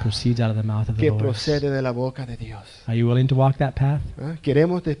palabra proceeds out of the mouth of the que Lord. procede de la boca de Dios. Are you willing to walk that path? ¿Ah?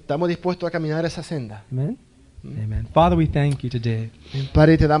 Estamos dispuestos a caminar esa senda. Amen? Amen. Father, we thank you today.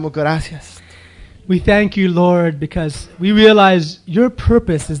 Padre, te damos gracias. We thank you, Lord, because we realize your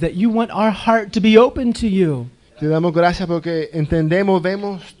purpose is that you want our heart to be open to you. Te damos gracias porque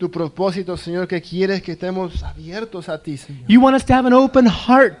vemos tu propósito, Señor, que quieres que estemos abiertos a ti, Señor. You want us to have an open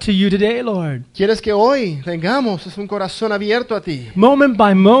heart to you today, Lord. Quieres que hoy tengamos un corazón abierto a ti, Moment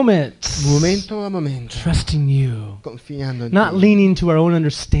by moment, momento a momento, trusting you, confiando en not ti. leaning to our own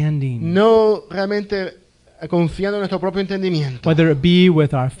understanding, No realmente confiando en nuestro propio entendimiento, whether it be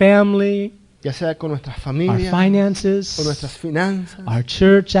with our family, ya sea con nuestras our familias, finances, con nuestras finanzas, our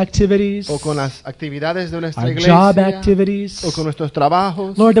church activities, o con las actividades de nuestra our job iglesia, activities. o con nuestros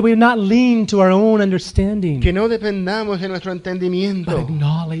trabajos. Lord, that we not lean to our own understanding, Que no dependamos de nuestro but entendimiento,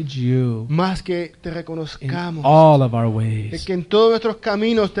 acknowledge you más que te in reconozcamos. all of our De ways. que en todos nuestros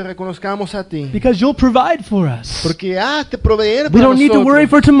caminos te reconozcamos a ti. Because you'll provide for us. Porque te proveer We para don't need to worry nosotros.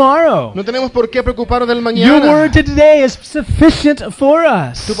 for tomorrow. No tenemos por qué preocuparnos del Your mañana. word today is sufficient for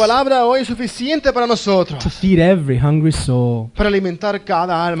us Tu palabra hoy es suficiente para nosotros, to feed every hungry soul. para alimentar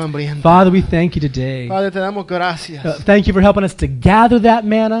cada alma hambrienta. Father, we thank you today. Padre, te damos gracias. Thank you for helping us to gather that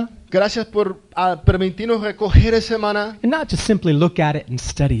manna Gracias por permitirnos recoger ese maná and not just simply look at it and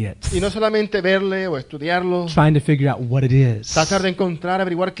study it, y no solamente verle o estudiarlo, trying to figure out what it is. tratar de encontrar,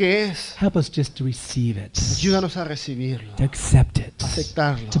 averiguar qué es. Help us just to receive it, Ayúdanos a recibirlo, to accept it, a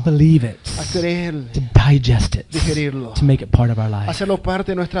aceptarlo, to believe it, a creerle, to digest it, digerirlo, to make it part of our life, hacerlo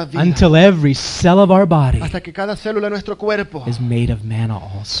parte de nuestras vidas, until every cell of our body hasta que cada célula de nuestro cuerpo is made of manna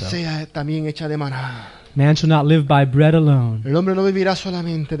also. sea también hecha de maná. Man shall not live by bread alone, El hombre no vivirá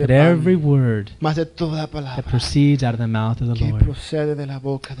solamente de but every pan, word mas de toda that palabra proceeds out of the mouth of the que Lord. procede de la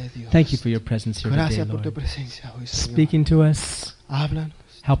boca de Dios. Thank you for your presence here today, Gracias por tu Lord. presencia hoy, Señor. Speaking to us, Háblanos,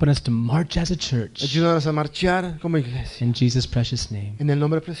 helping us to march as a church. ayúdanos a marchar como iglesia. In Jesus' precious name. En el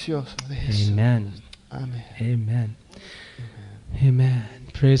nombre precioso de Jesús. Amen. Amén. Amen. Amen.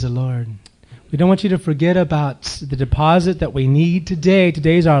 Praise the Lord. We don't want you to forget about the deposit that we need today.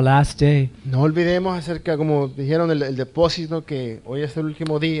 Today's our last day. No olvidemos acerca, como dijeron, el depósito, que hoy es el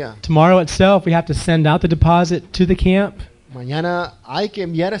último día. Tomorrow itself, we have to send out the deposit to the camp. Mañana hay que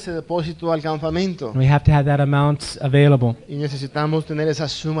enviar ese depósito al campamento And we have to have that amount available. y necesitamos tener esa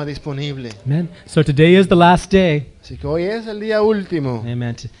suma disponible. Amen. So today is the last day. Así que hoy es el día último.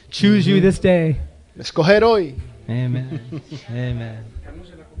 Amen. To choose you this day. Escoger hoy. Amen. Amen.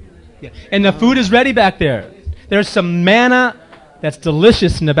 Yeah. And the food is ready back there. There's some manna that's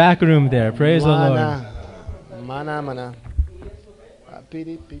delicious in the back room there. Praise the Lord. Maná, maná.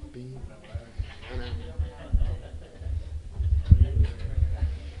 Piri, pi, pi. Maná.